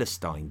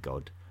Philistine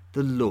god,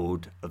 the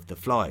Lord of the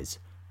Flies,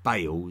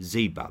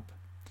 Baal-zebub,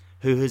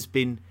 who has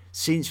been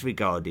since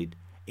regarded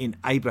in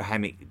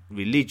Abrahamic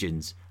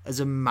religions as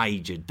a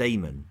major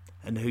demon,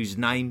 and whose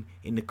name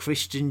in the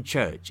Christian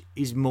church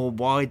is more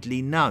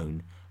widely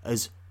known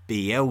as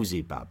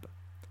Beelzebub,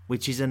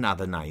 which is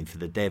another name for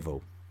the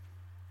devil.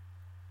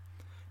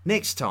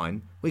 Next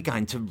time, we're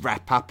going to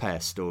wrap up our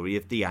story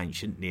of the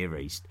ancient Near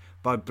East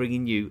by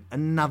bringing you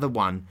another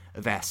one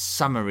of our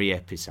summary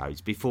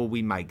episodes before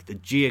we make the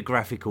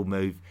geographical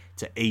move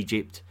to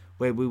Egypt,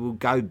 where we will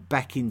go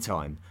back in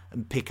time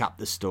and pick up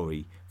the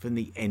story from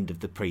the end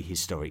of the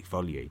prehistoric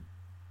volume.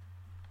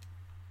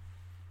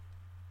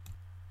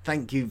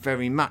 Thank you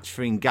very much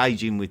for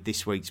engaging with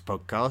this week's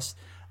podcast.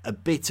 A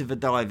bit of a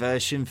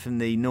diversion from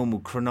the normal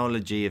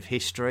chronology of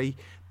history,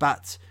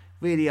 but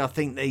really I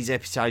think these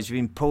episodes are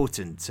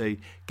important to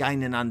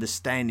gain an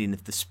understanding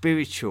of the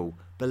spiritual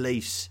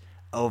beliefs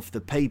of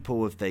the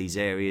people of these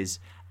areas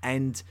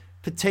and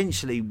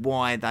potentially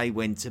why they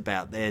went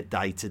about their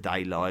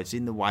day-to-day lives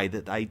in the way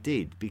that they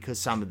did, because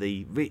some of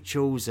the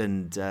rituals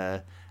and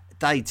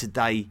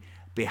day-to-day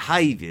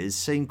behaviours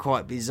seem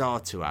quite bizarre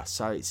to us.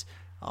 So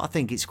I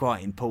think it's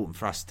quite important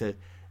for us to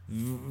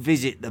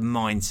visit the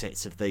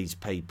mindsets of these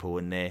people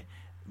and their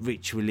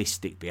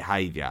ritualistic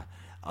behaviour.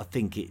 I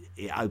think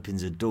it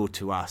opens a door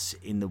to us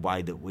in the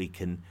way that we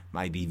can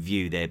maybe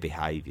view their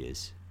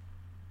behaviours.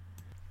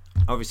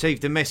 I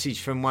received a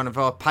message from one of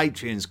our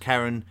Patreons,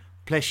 Karen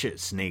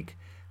Pleschertsnig,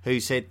 who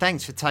said,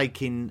 "Thanks for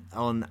taking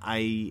on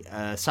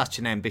such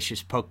an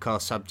ambitious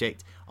podcast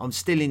subject. I'm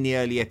still in the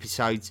early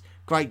episodes.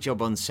 Great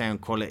job on sound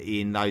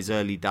quality in those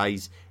early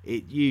days.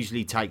 It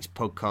usually takes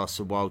podcasts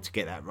a while to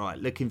get that right.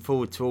 Looking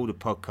forward to all the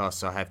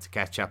podcasts I have to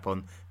catch up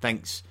on.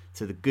 Thanks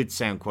to the good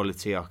sound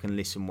quality, I can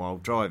listen while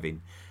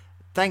driving."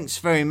 Thanks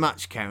very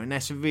much, Karen.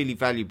 That's a really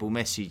valuable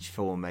message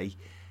for me.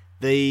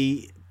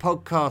 The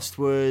podcast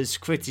was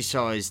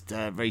criticised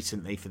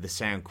recently for the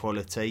sound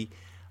quality.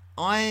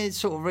 I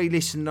sort of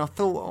re-listened and I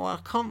thought, I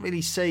can't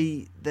really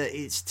see that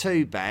it's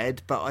too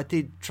bad, but I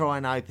did try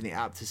and open it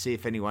up to see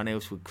if anyone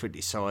else would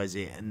criticise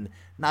it, and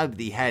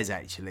nobody has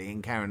actually.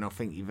 And Karen, I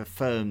think you've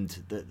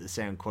affirmed that the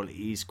sound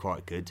quality is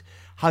quite good.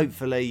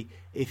 Hopefully,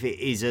 if it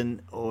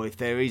isn't, or if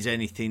there is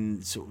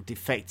anything sort of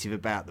defective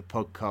about the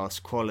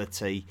podcast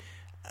quality,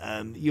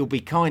 you'll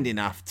be kind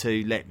enough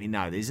to let me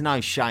know. There's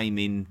no shame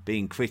in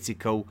being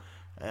critical.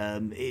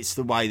 It's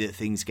the way that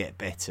things get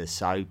better,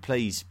 so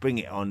please bring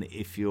it on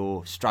if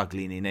you're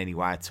struggling in any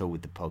way at all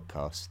with the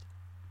podcast.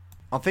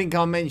 I think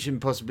I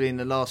mentioned possibly in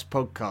the last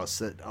podcast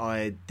that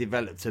I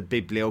developed a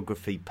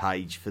bibliography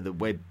page for the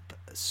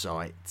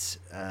website,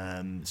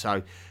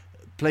 so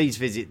please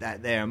visit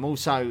that there. I'm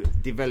also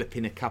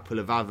developing a couple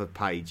of other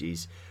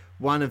pages.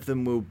 One of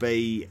them will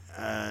be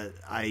a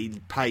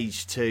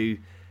page to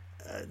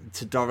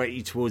direct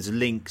you towards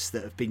links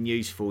that have been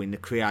useful in the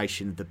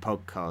creation of the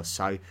podcast.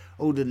 So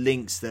all the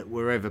links that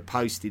were ever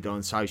posted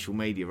on social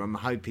media, I'm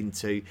hoping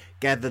to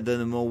gather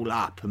them all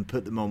up and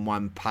put them on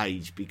one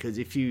page, because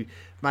if you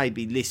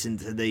maybe listen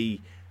to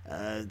the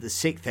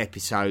 6th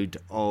episode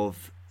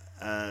of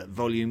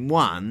volume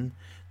 1,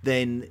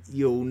 then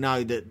you'll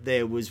know that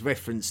there was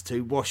reference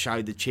to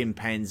Washo the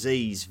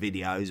chimpanzee's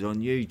videos on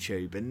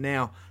YouTube, and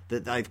now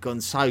that they've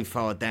gone so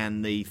far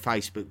down the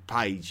Facebook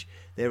page,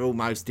 they're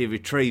almost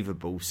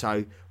irretrievable.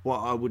 So what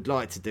I would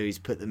like to do is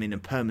put them in a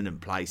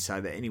permanent place so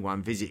that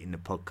anyone visiting the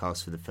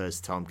podcast for the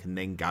first time can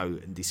then go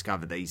and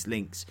discover these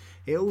links.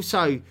 It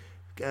also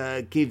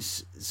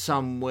gives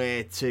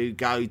somewhere to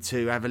go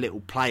to have a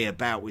little play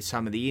about with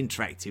some of the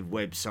interactive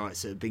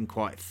websites that have been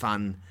quite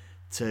fun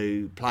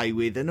to play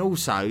with, and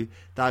also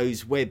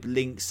those web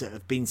links that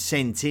have been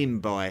sent in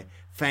by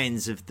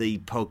fans of the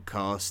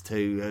podcast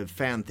who have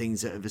found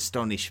things that have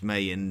astonished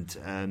me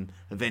and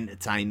have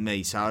entertained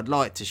me. So I'd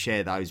like to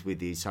share those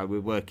with you. So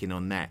we're working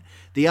on that.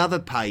 The other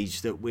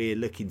page that we're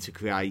looking to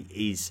create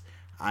is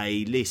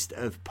a list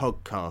of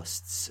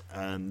podcasts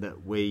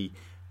that we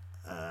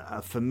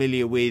are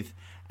familiar with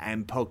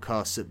and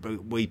podcasts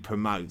that we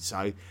promote.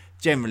 So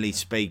generally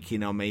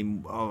speaking, I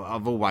mean,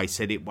 I've always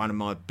said it, one of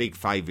my big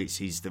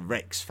favourites is the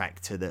Rex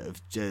Factor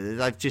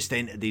they've just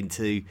entered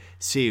into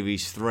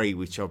Series 3,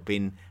 which I've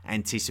been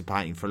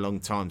anticipating for a long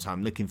time. So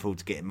I'm looking forward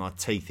to getting my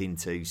teeth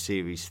into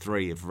Series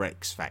 3 of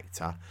Rex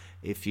Factor.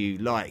 If you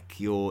like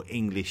your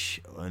English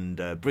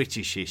and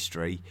British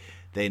history,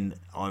 then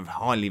I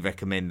highly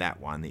recommend that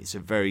one. It's a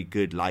very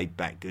good,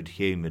 laid-back,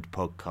 good-humoured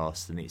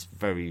podcast, and it's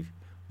very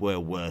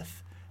well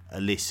worth a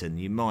listen.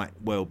 You might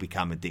well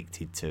become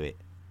addicted to it.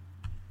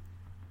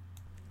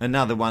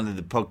 Another one of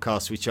the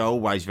podcasts which I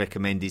always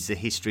recommend is The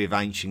History of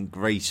Ancient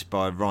Greece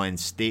by Ryan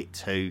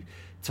Stitt, who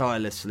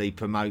tirelessly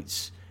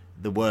promotes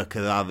the work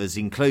of others,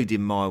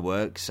 including my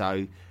work.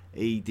 So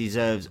he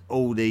deserves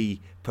all the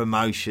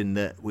promotion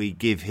that we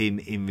give him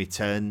in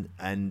return.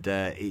 And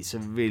it's a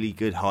really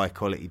good,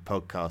 high-quality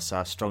podcast, so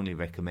I strongly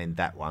recommend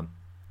that one.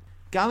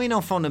 Going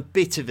off on a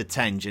bit of a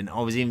tangent,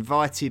 I was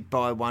invited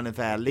by one of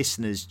our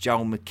listeners,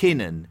 Joel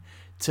McKinnon,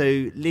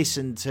 to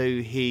listen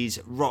to his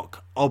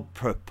rock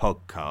opera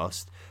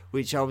podcast,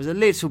 which I was a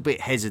little bit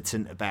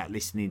hesitant about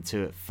listening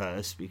to at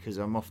first because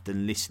I'm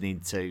often listening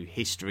to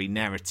history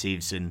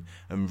narratives and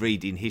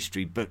reading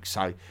history books,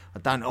 so I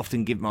don't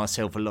often give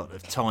myself a lot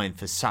of time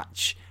for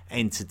such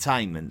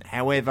entertainment.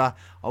 However,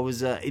 I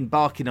was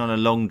embarking on a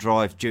long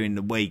drive during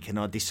the week and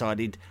I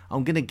decided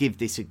I'm going to give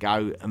this a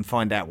go and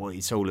find out what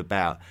it's all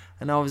about.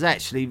 And I was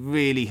actually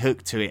really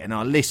hooked to it, and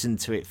I listened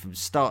to it from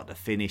start to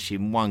finish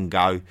in one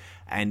go,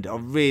 and I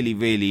really,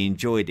 really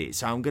enjoyed it.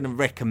 So I'm going to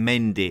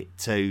recommend it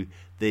to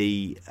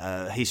the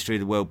History of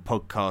the World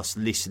podcast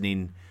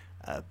listening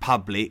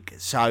public.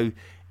 So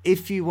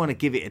if you want to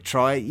give it a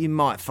try, you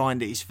might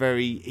find it's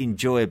very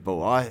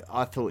enjoyable.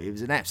 I thought it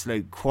was an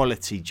absolute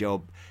quality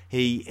job.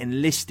 He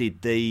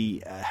enlisted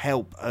the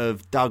help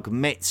of Doug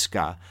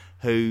Metzger,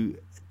 who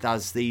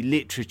does the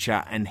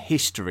Literature and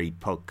History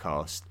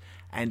podcast.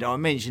 And I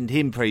mentioned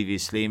him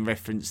previously in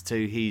reference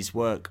to his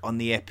work on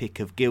the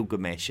Epic of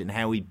Gilgamesh and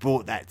how he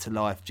brought that to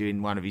life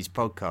during one of his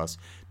podcasts.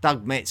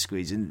 Doug Metzger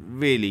is a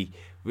really,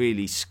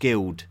 really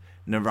skilled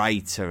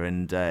narrator,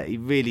 and he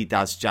really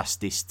does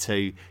justice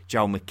to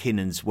Joel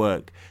McKinnon's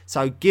work.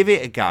 So give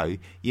it a go.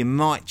 You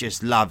might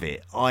just love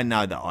it. I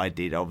know that I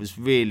did. I was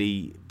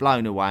really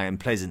blown away and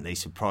pleasantly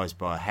surprised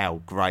by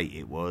how great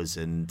it was,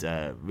 and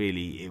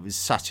really it was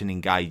such an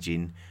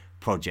engaging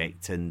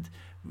project. And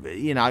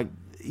you know,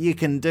 you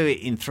can do it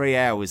in 3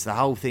 hours, the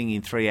whole thing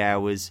in 3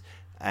 hours,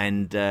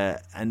 and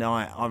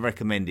I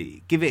recommend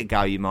it. Give it a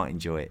go, you might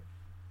enjoy it.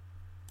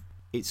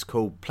 It's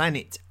called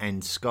Planet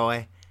and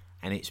Sky,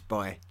 and it's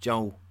by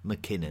Joel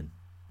McKinnon.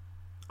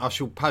 I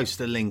shall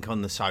post a link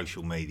on the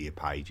social media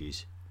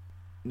pages.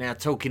 Now,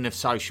 talking of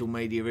social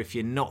media, if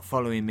you're not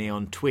following me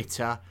on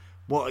Twitter,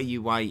 what are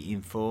you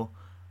waiting for?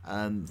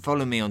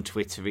 Follow me on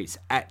Twitter. It's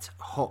at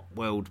Hot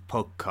World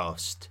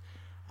Podcast.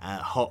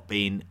 Hot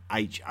being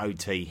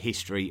H-O-T,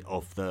 History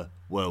of the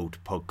World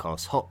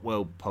Podcast. Hot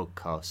World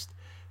Podcast.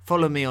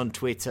 Follow me on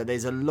Twitter.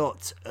 There's a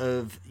lot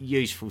of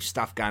useful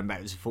stuff going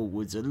backwards and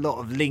forwards, a lot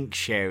of link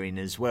sharing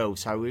as well.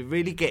 So we're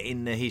really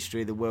getting the History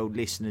of the World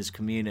listeners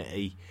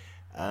community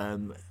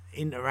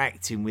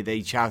interacting with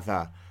each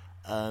other,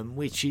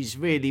 which is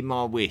really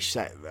my wish.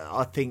 That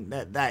I think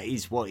that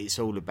is what it's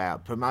all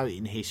about,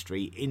 promoting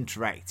history,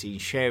 interacting,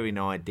 sharing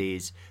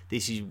ideas.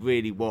 This is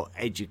really what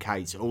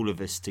educates all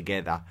of us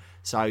together.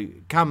 So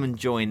come and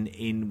join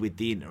in with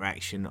the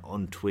interaction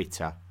on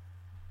Twitter.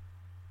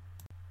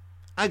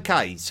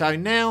 Okay, so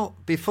now,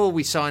 before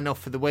we sign off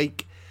for the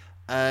week,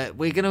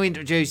 we're going to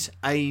introduce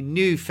a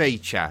new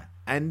feature,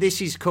 and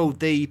this is called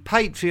the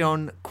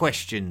Patreon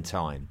Question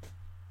Time.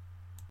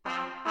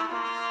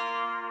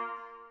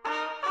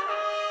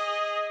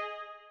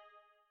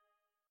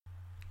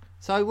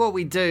 So what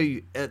we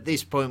do at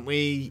this point,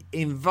 we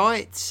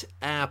invite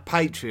our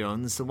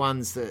Patreons, the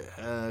ones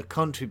that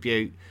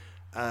contribute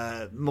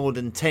more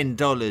than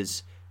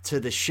 $10 to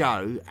the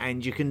show,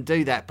 and you can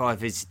do that by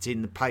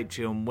visiting the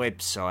Patreon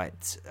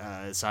website,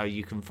 so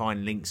you can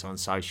find links on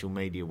social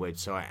media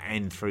website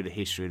and through the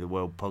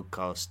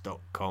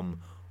historyoftheworldpodcast.com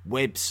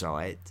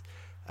website.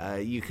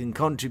 You can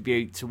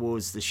contribute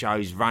towards the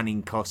show's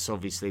running costs.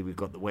 Obviously, we've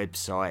got the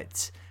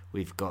website,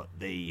 we've got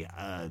the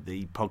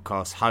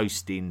podcast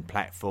hosting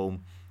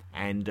platform,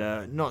 and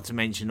not to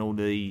mention all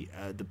the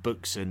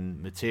books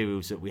and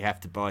materials that we have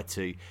to buy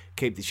to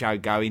keep the show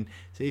going.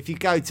 So if you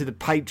go to the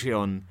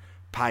Patreon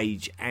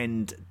page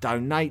and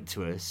donate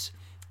to us,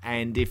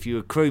 and if you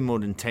accrue more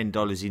than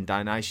 $10 in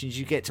donations,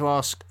 you get to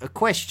ask a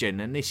question,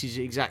 and this is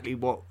exactly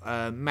what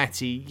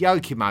Matti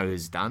Jokimo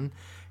has done.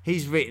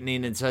 He's written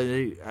in and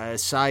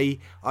say,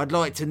 I'd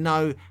like to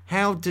know,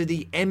 how do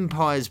the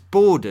empire's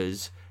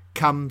borders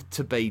come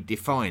to be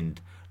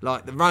defined?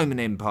 like the Roman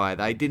Empire,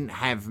 they didn't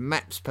have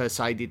maps per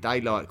se, did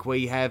they, like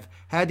we have?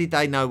 How did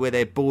they know where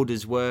their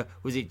borders were?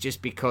 Was it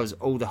just because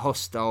all the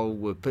hostile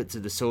were put to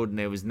the sword and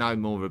there was no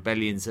more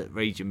rebellions that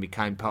region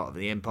became part of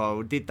the empire?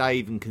 Or did they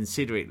even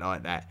consider it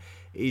like that?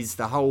 Is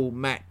the whole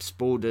maps,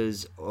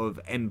 borders of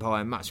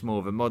empire much more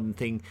of a modern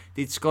thing?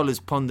 Did scholars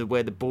ponder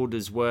where the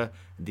borders were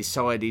and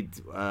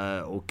decided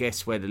or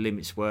guess where the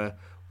limits were?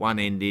 One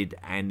ended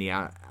and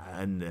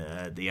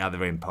the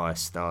other empire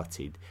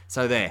started.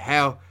 So there,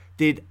 how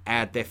did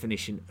our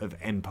definition of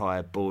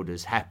empire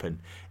borders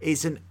happen?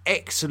 It's an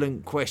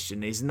excellent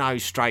question. There's no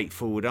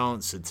straightforward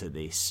answer to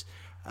this.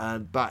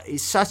 But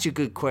it's such a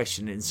good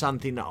question and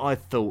something that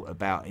I've thought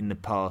about in the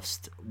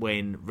past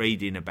when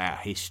reading about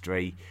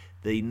history,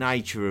 the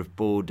nature of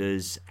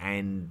borders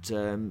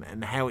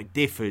and how it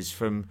differs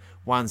from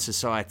one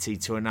society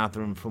to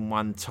another and from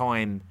one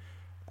time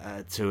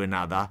to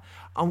another.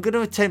 I'm going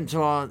to attempt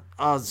to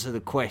answer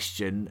the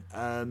question.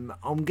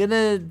 I'm going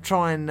to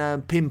try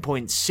and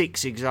pinpoint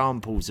 6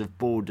 examples of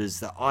borders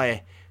that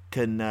I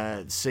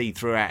can see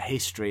throughout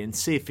history and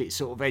see if it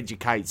sort of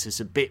educates us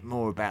a bit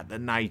more about the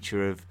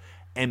nature of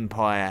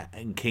empire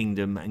and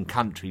kingdom and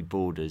country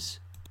borders.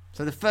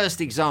 So the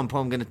first example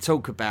I'm going to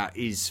talk about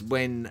is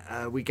when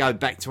we go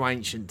back to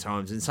ancient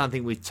times and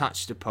something we've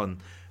touched upon.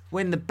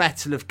 When the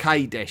Battle of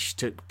Kadesh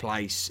took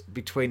place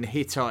between the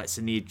Hittites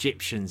and the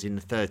Egyptians in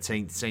the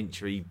 13th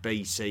century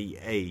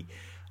BCE,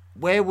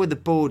 where were the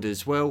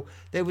borders? Well,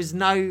 there was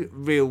no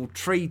real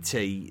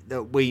treaty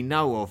that we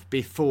know of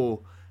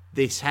before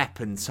this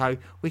happened, so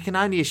we can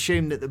only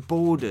assume that the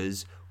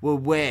borders were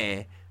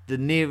where the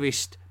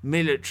nearest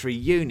military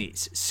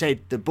units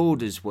said the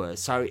borders were.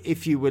 So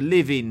if you were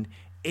living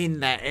in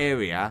that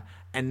area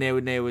and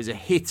there was a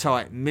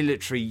Hittite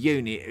military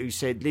unit who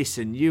said,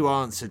 listen, you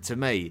answer to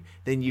me,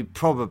 then you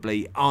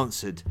probably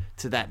answered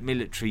to that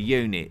military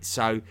unit.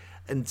 So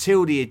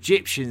until the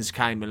Egyptians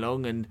came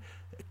along and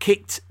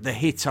kicked the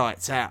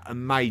Hittites out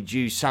and made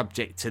you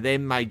subject to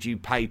them, made you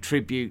pay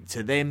tribute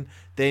to them,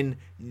 then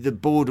the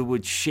border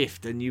would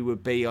shift and you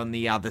would be on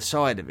the other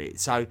side of it.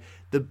 So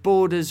the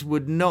borders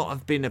would not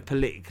have been a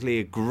politically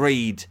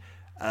agreed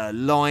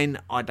line,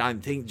 I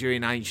don't think,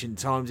 during ancient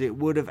times. It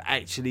would have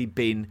actually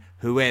been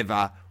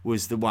whoever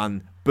was the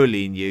one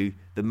bullying you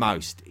the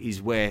most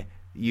is where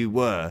you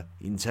were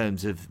in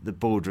terms of the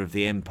border of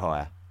the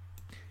empire.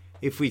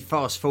 If we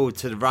fast forward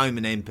to the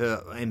Roman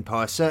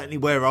Empire, certainly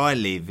where I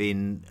live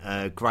in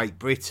Great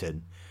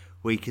Britain,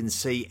 we can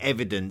see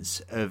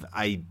evidence of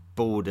a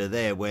border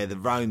there where the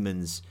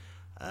Romans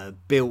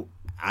built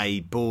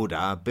a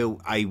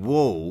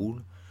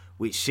wall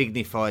which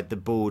signified the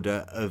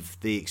border of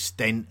the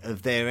extent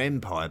of their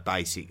empire,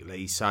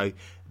 basically. So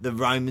the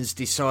Romans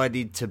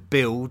decided to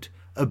build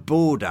a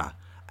border,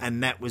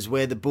 and that was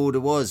where the border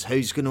was.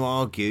 Who's going to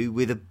argue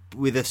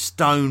with a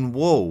stone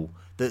wall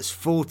that's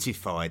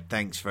fortified?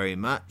 Thanks very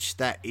much.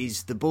 That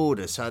is the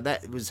border. So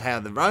that was how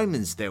the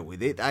Romans dealt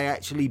with it. They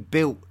actually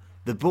built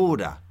the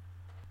border.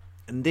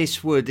 And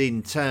this would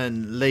in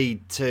turn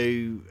lead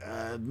to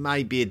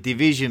maybe a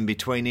division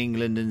between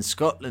England and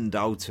Scotland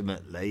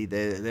ultimately.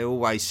 There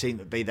always seemed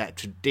to be that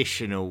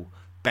traditional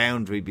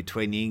boundary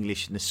between the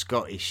English and the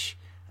Scottish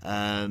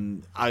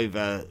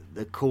over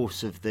the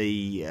course of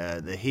the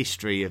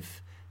history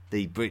of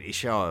the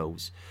British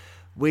Isles.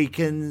 We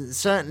can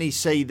certainly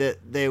see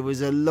that there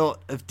was a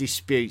lot of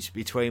disputes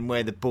between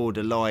where the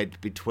border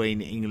lied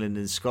between England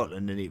and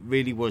Scotland, and it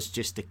really was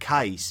just a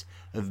case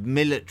of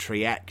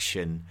military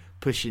action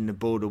pushing the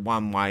border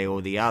one way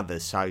or the other.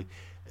 So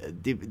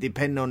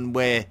depending on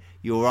where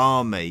your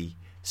army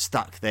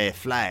stuck their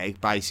flag,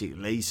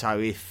 basically. So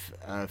if,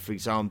 for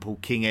example,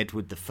 King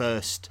Edward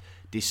I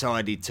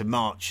decided to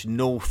march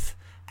north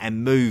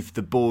and move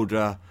the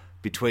border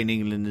between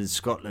England and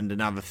Scotland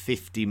another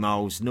 50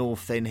 miles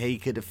north, then he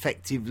could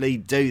effectively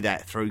do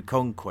that through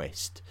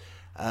conquest.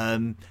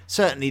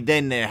 Certainly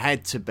then there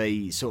had to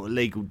be sort of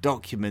legal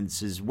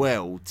documents as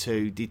well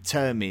to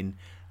determine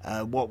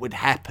what would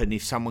happen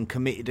if someone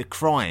committed a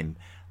crime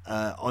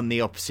on the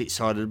opposite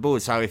side of the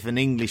border. So if an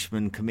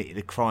Englishman committed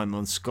a crime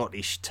on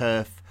Scottish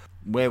turf,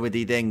 where would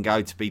he then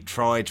go to be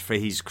tried for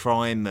his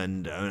crime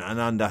and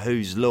under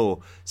whose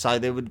law? So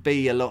there would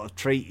be a lot of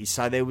treaties.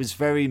 So there was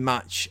very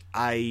much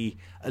a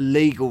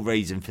legal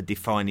reason for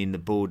defining the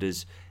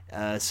borders,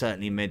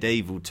 certainly in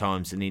medieval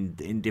times and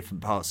in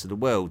different parts of the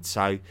world.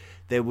 So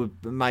there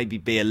would maybe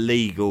be a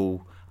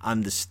legal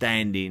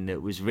understanding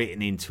that was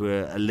written into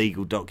a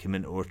legal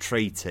document or a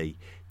treaty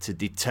to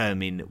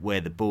determine where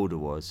the border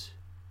was.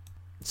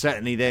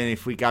 Certainly then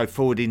if we go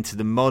forward into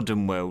the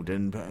modern world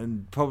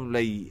and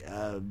probably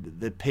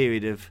the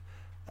period of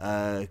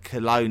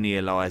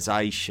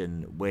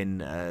colonialisation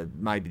when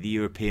maybe the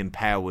European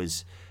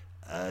powers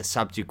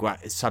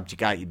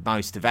subjugated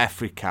most of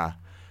Africa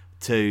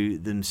to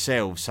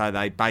themselves, so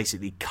they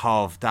basically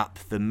carved up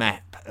the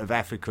map of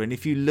Africa. And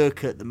if you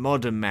look at the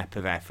modern map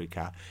of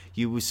Africa,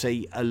 you will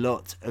see a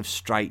lot of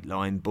straight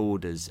line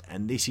borders,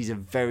 and this is a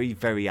very,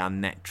 very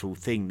unnatural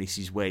thing. This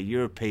is where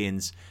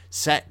Europeans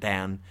sat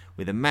down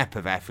with a map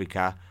of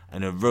Africa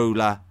and a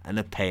ruler and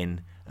a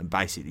pen and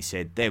basically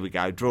said, there we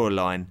go, draw a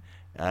line.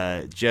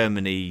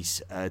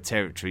 Germany's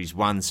territory is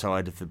one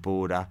side of the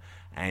border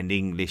and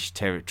English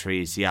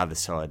territory is the other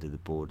side of the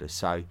border.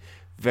 So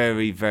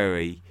very,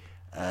 very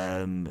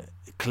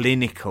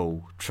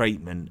clinical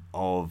treatment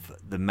of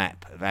the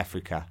map of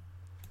Africa.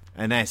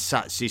 And as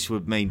such, this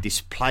would mean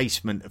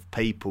displacement of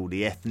people,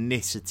 the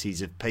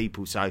ethnicities of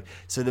people. So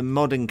the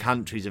modern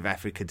countries of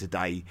Africa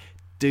today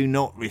do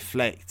not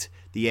reflect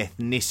the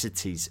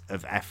ethnicities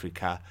of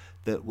Africa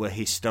that were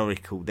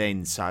historical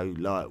then. So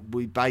like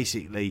we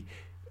basically,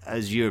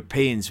 as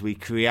Europeans, we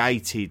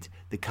created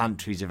the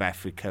countries of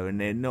Africa, and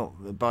they're not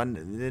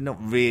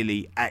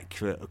really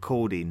accurate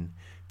according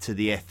to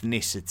the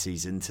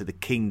ethnicities and to the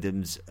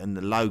kingdoms and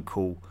the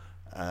local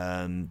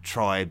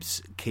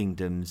tribes,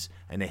 kingdoms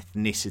and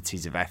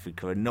ethnicities of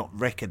Africa are not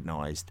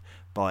recognised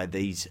by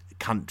these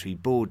country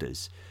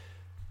borders.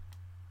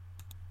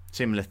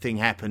 Similar thing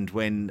happened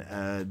when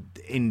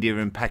India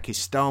and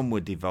Pakistan were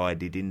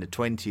divided in the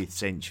 20th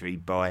century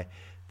by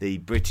the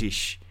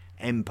British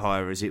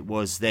Empire as it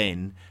was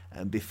then,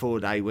 and before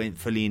they went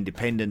fully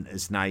independent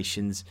as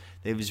nations.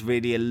 There was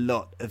really a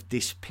lot of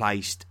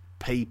displaced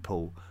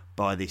people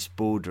by this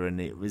border,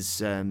 and it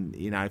was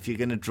if you're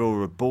going to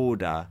draw a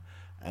border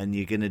and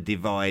you're going to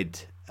divide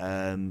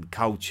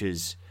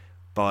cultures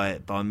by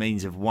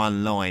means of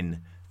one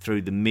line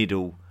through the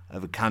middle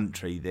of a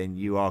country, then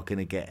you are going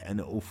to get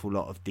an awful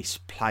lot of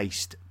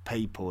displaced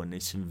people, and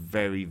there's some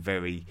very,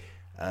 very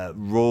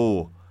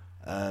raw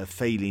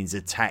feelings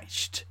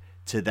attached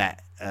to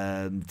that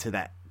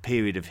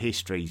period of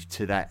history,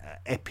 to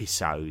that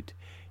episode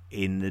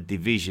in the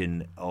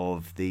division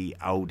of the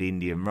old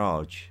Indian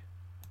Raj.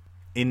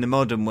 In the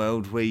modern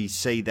world, we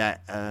see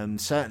that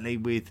certainly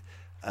with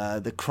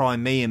the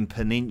Crimean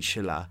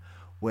Peninsula,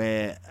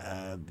 where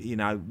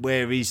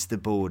where is the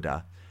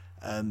border?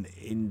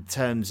 In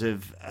terms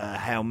of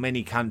how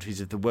many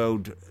countries of the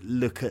world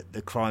look at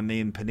the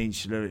Crimean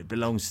Peninsula, it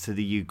belongs to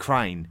the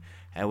Ukraine.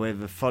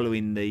 However,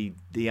 following the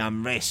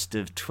unrest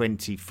of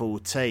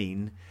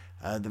 2014,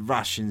 the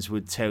Russians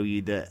would tell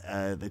you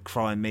that the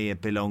Crimea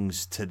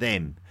belongs to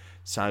them.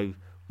 So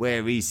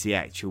where is the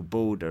actual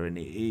border? And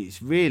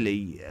it's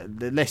really,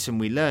 the lesson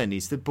we learn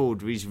is the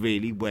border is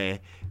really where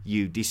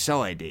you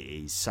decide it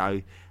is.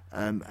 So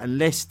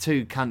unless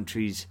two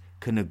countries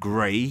can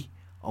agree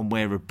on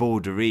where a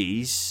border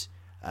is,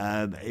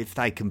 if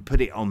they can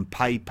put it on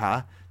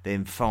paper,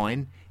 then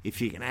fine.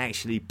 If you can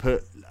actually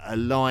put a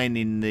line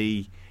in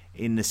the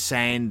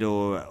sand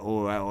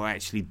or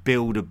actually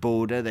build a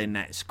border, then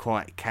that's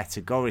quite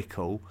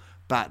categorical.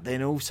 But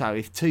then also,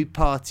 if two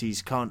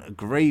parties can't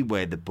agree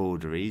where the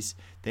border is,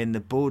 then the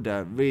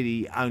border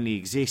really only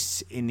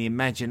exists in the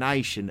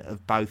imagination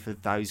of both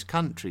of those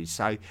countries.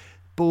 So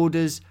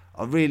borders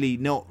are really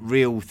not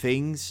real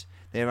things.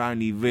 They're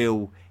only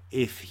real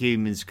if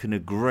humans can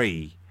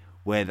agree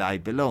where they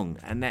belong.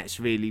 And that's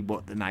really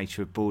what the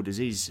nature of borders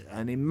is.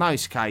 And in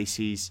most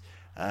cases,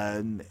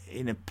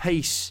 in a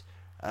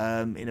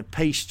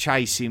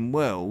peace-chasing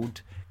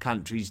world,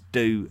 countries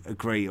do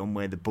agree on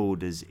where the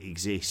borders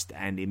exist,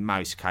 and in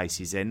most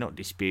cases they're not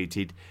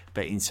disputed,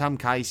 but in some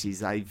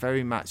cases they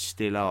very much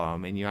still are. I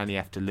mean, you only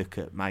have to look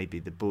at maybe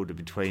the border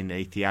between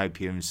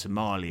Ethiopia and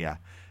Somalia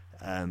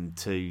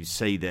to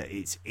see that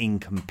it's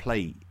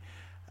incomplete.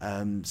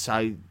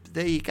 So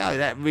there you go.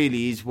 That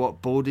really is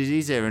what borders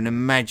is. They're an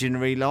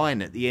imaginary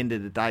line at the end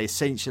of the day.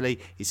 Essentially,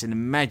 it's an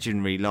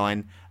imaginary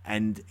line,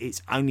 and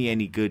it's only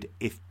any good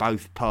if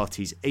both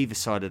parties, either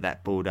side of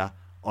that border,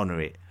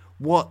 honour it.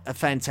 What a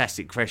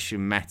fantastic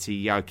question, Matty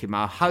Joachim.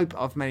 I hope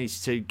I've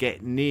managed to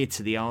get near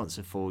to the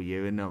answer for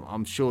you, and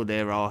I'm sure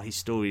there are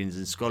historians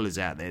and scholars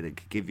out there that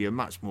could give you a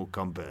much more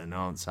competent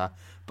answer.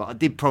 But I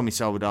did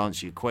promise I would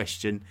answer your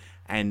question,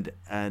 and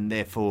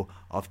therefore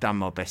I've done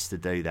my best to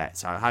do that.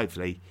 So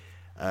hopefully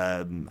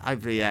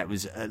that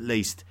was at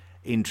least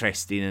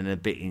interesting and a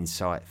bit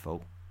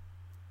insightful.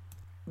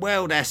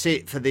 Well, that's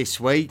it for this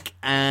week,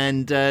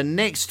 and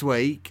next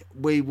week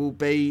we will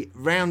be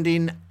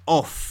rounding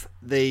off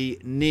the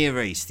Near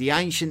East. The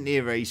ancient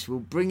Near East will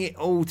bring it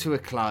all to a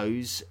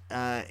close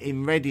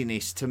in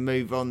readiness to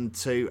move on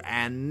to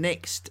our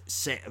next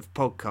set of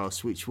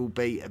podcasts, which will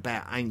be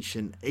about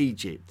ancient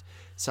Egypt.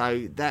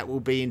 So that will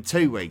be in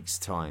 2 weeks'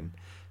 time.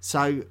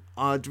 So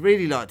I'd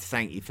really like to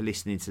thank you for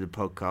listening to the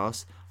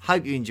podcast.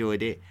 Hope you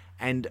enjoyed it,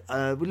 and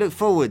we look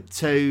forward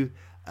to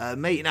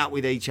meeting up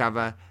with each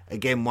other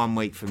again 1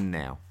 week from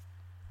now.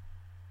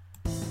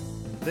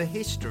 The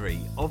History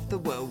of the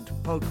World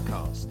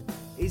podcast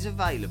is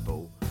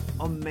available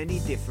on many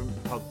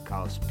different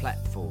podcast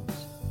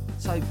platforms.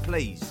 So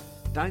please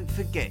don't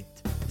forget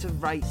to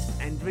rate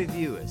and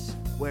review us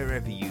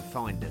wherever you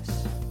find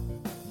us.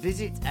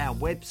 Visit our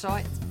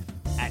website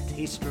at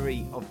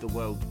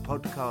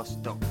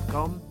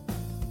historyoftheworldpodcast.com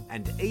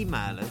and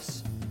email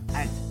us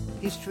at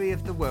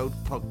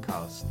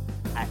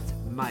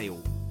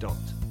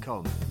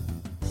historyoftheworldpodcast@mail.com.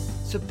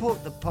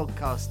 Support the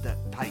podcast at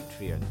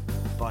Patreon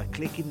by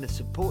clicking the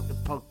Support the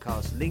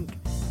Podcast link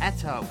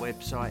at our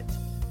website,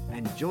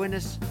 and join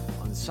us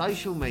on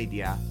social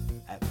media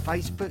at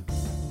Facebook,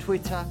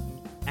 Twitter,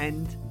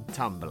 and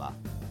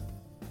Tumblr.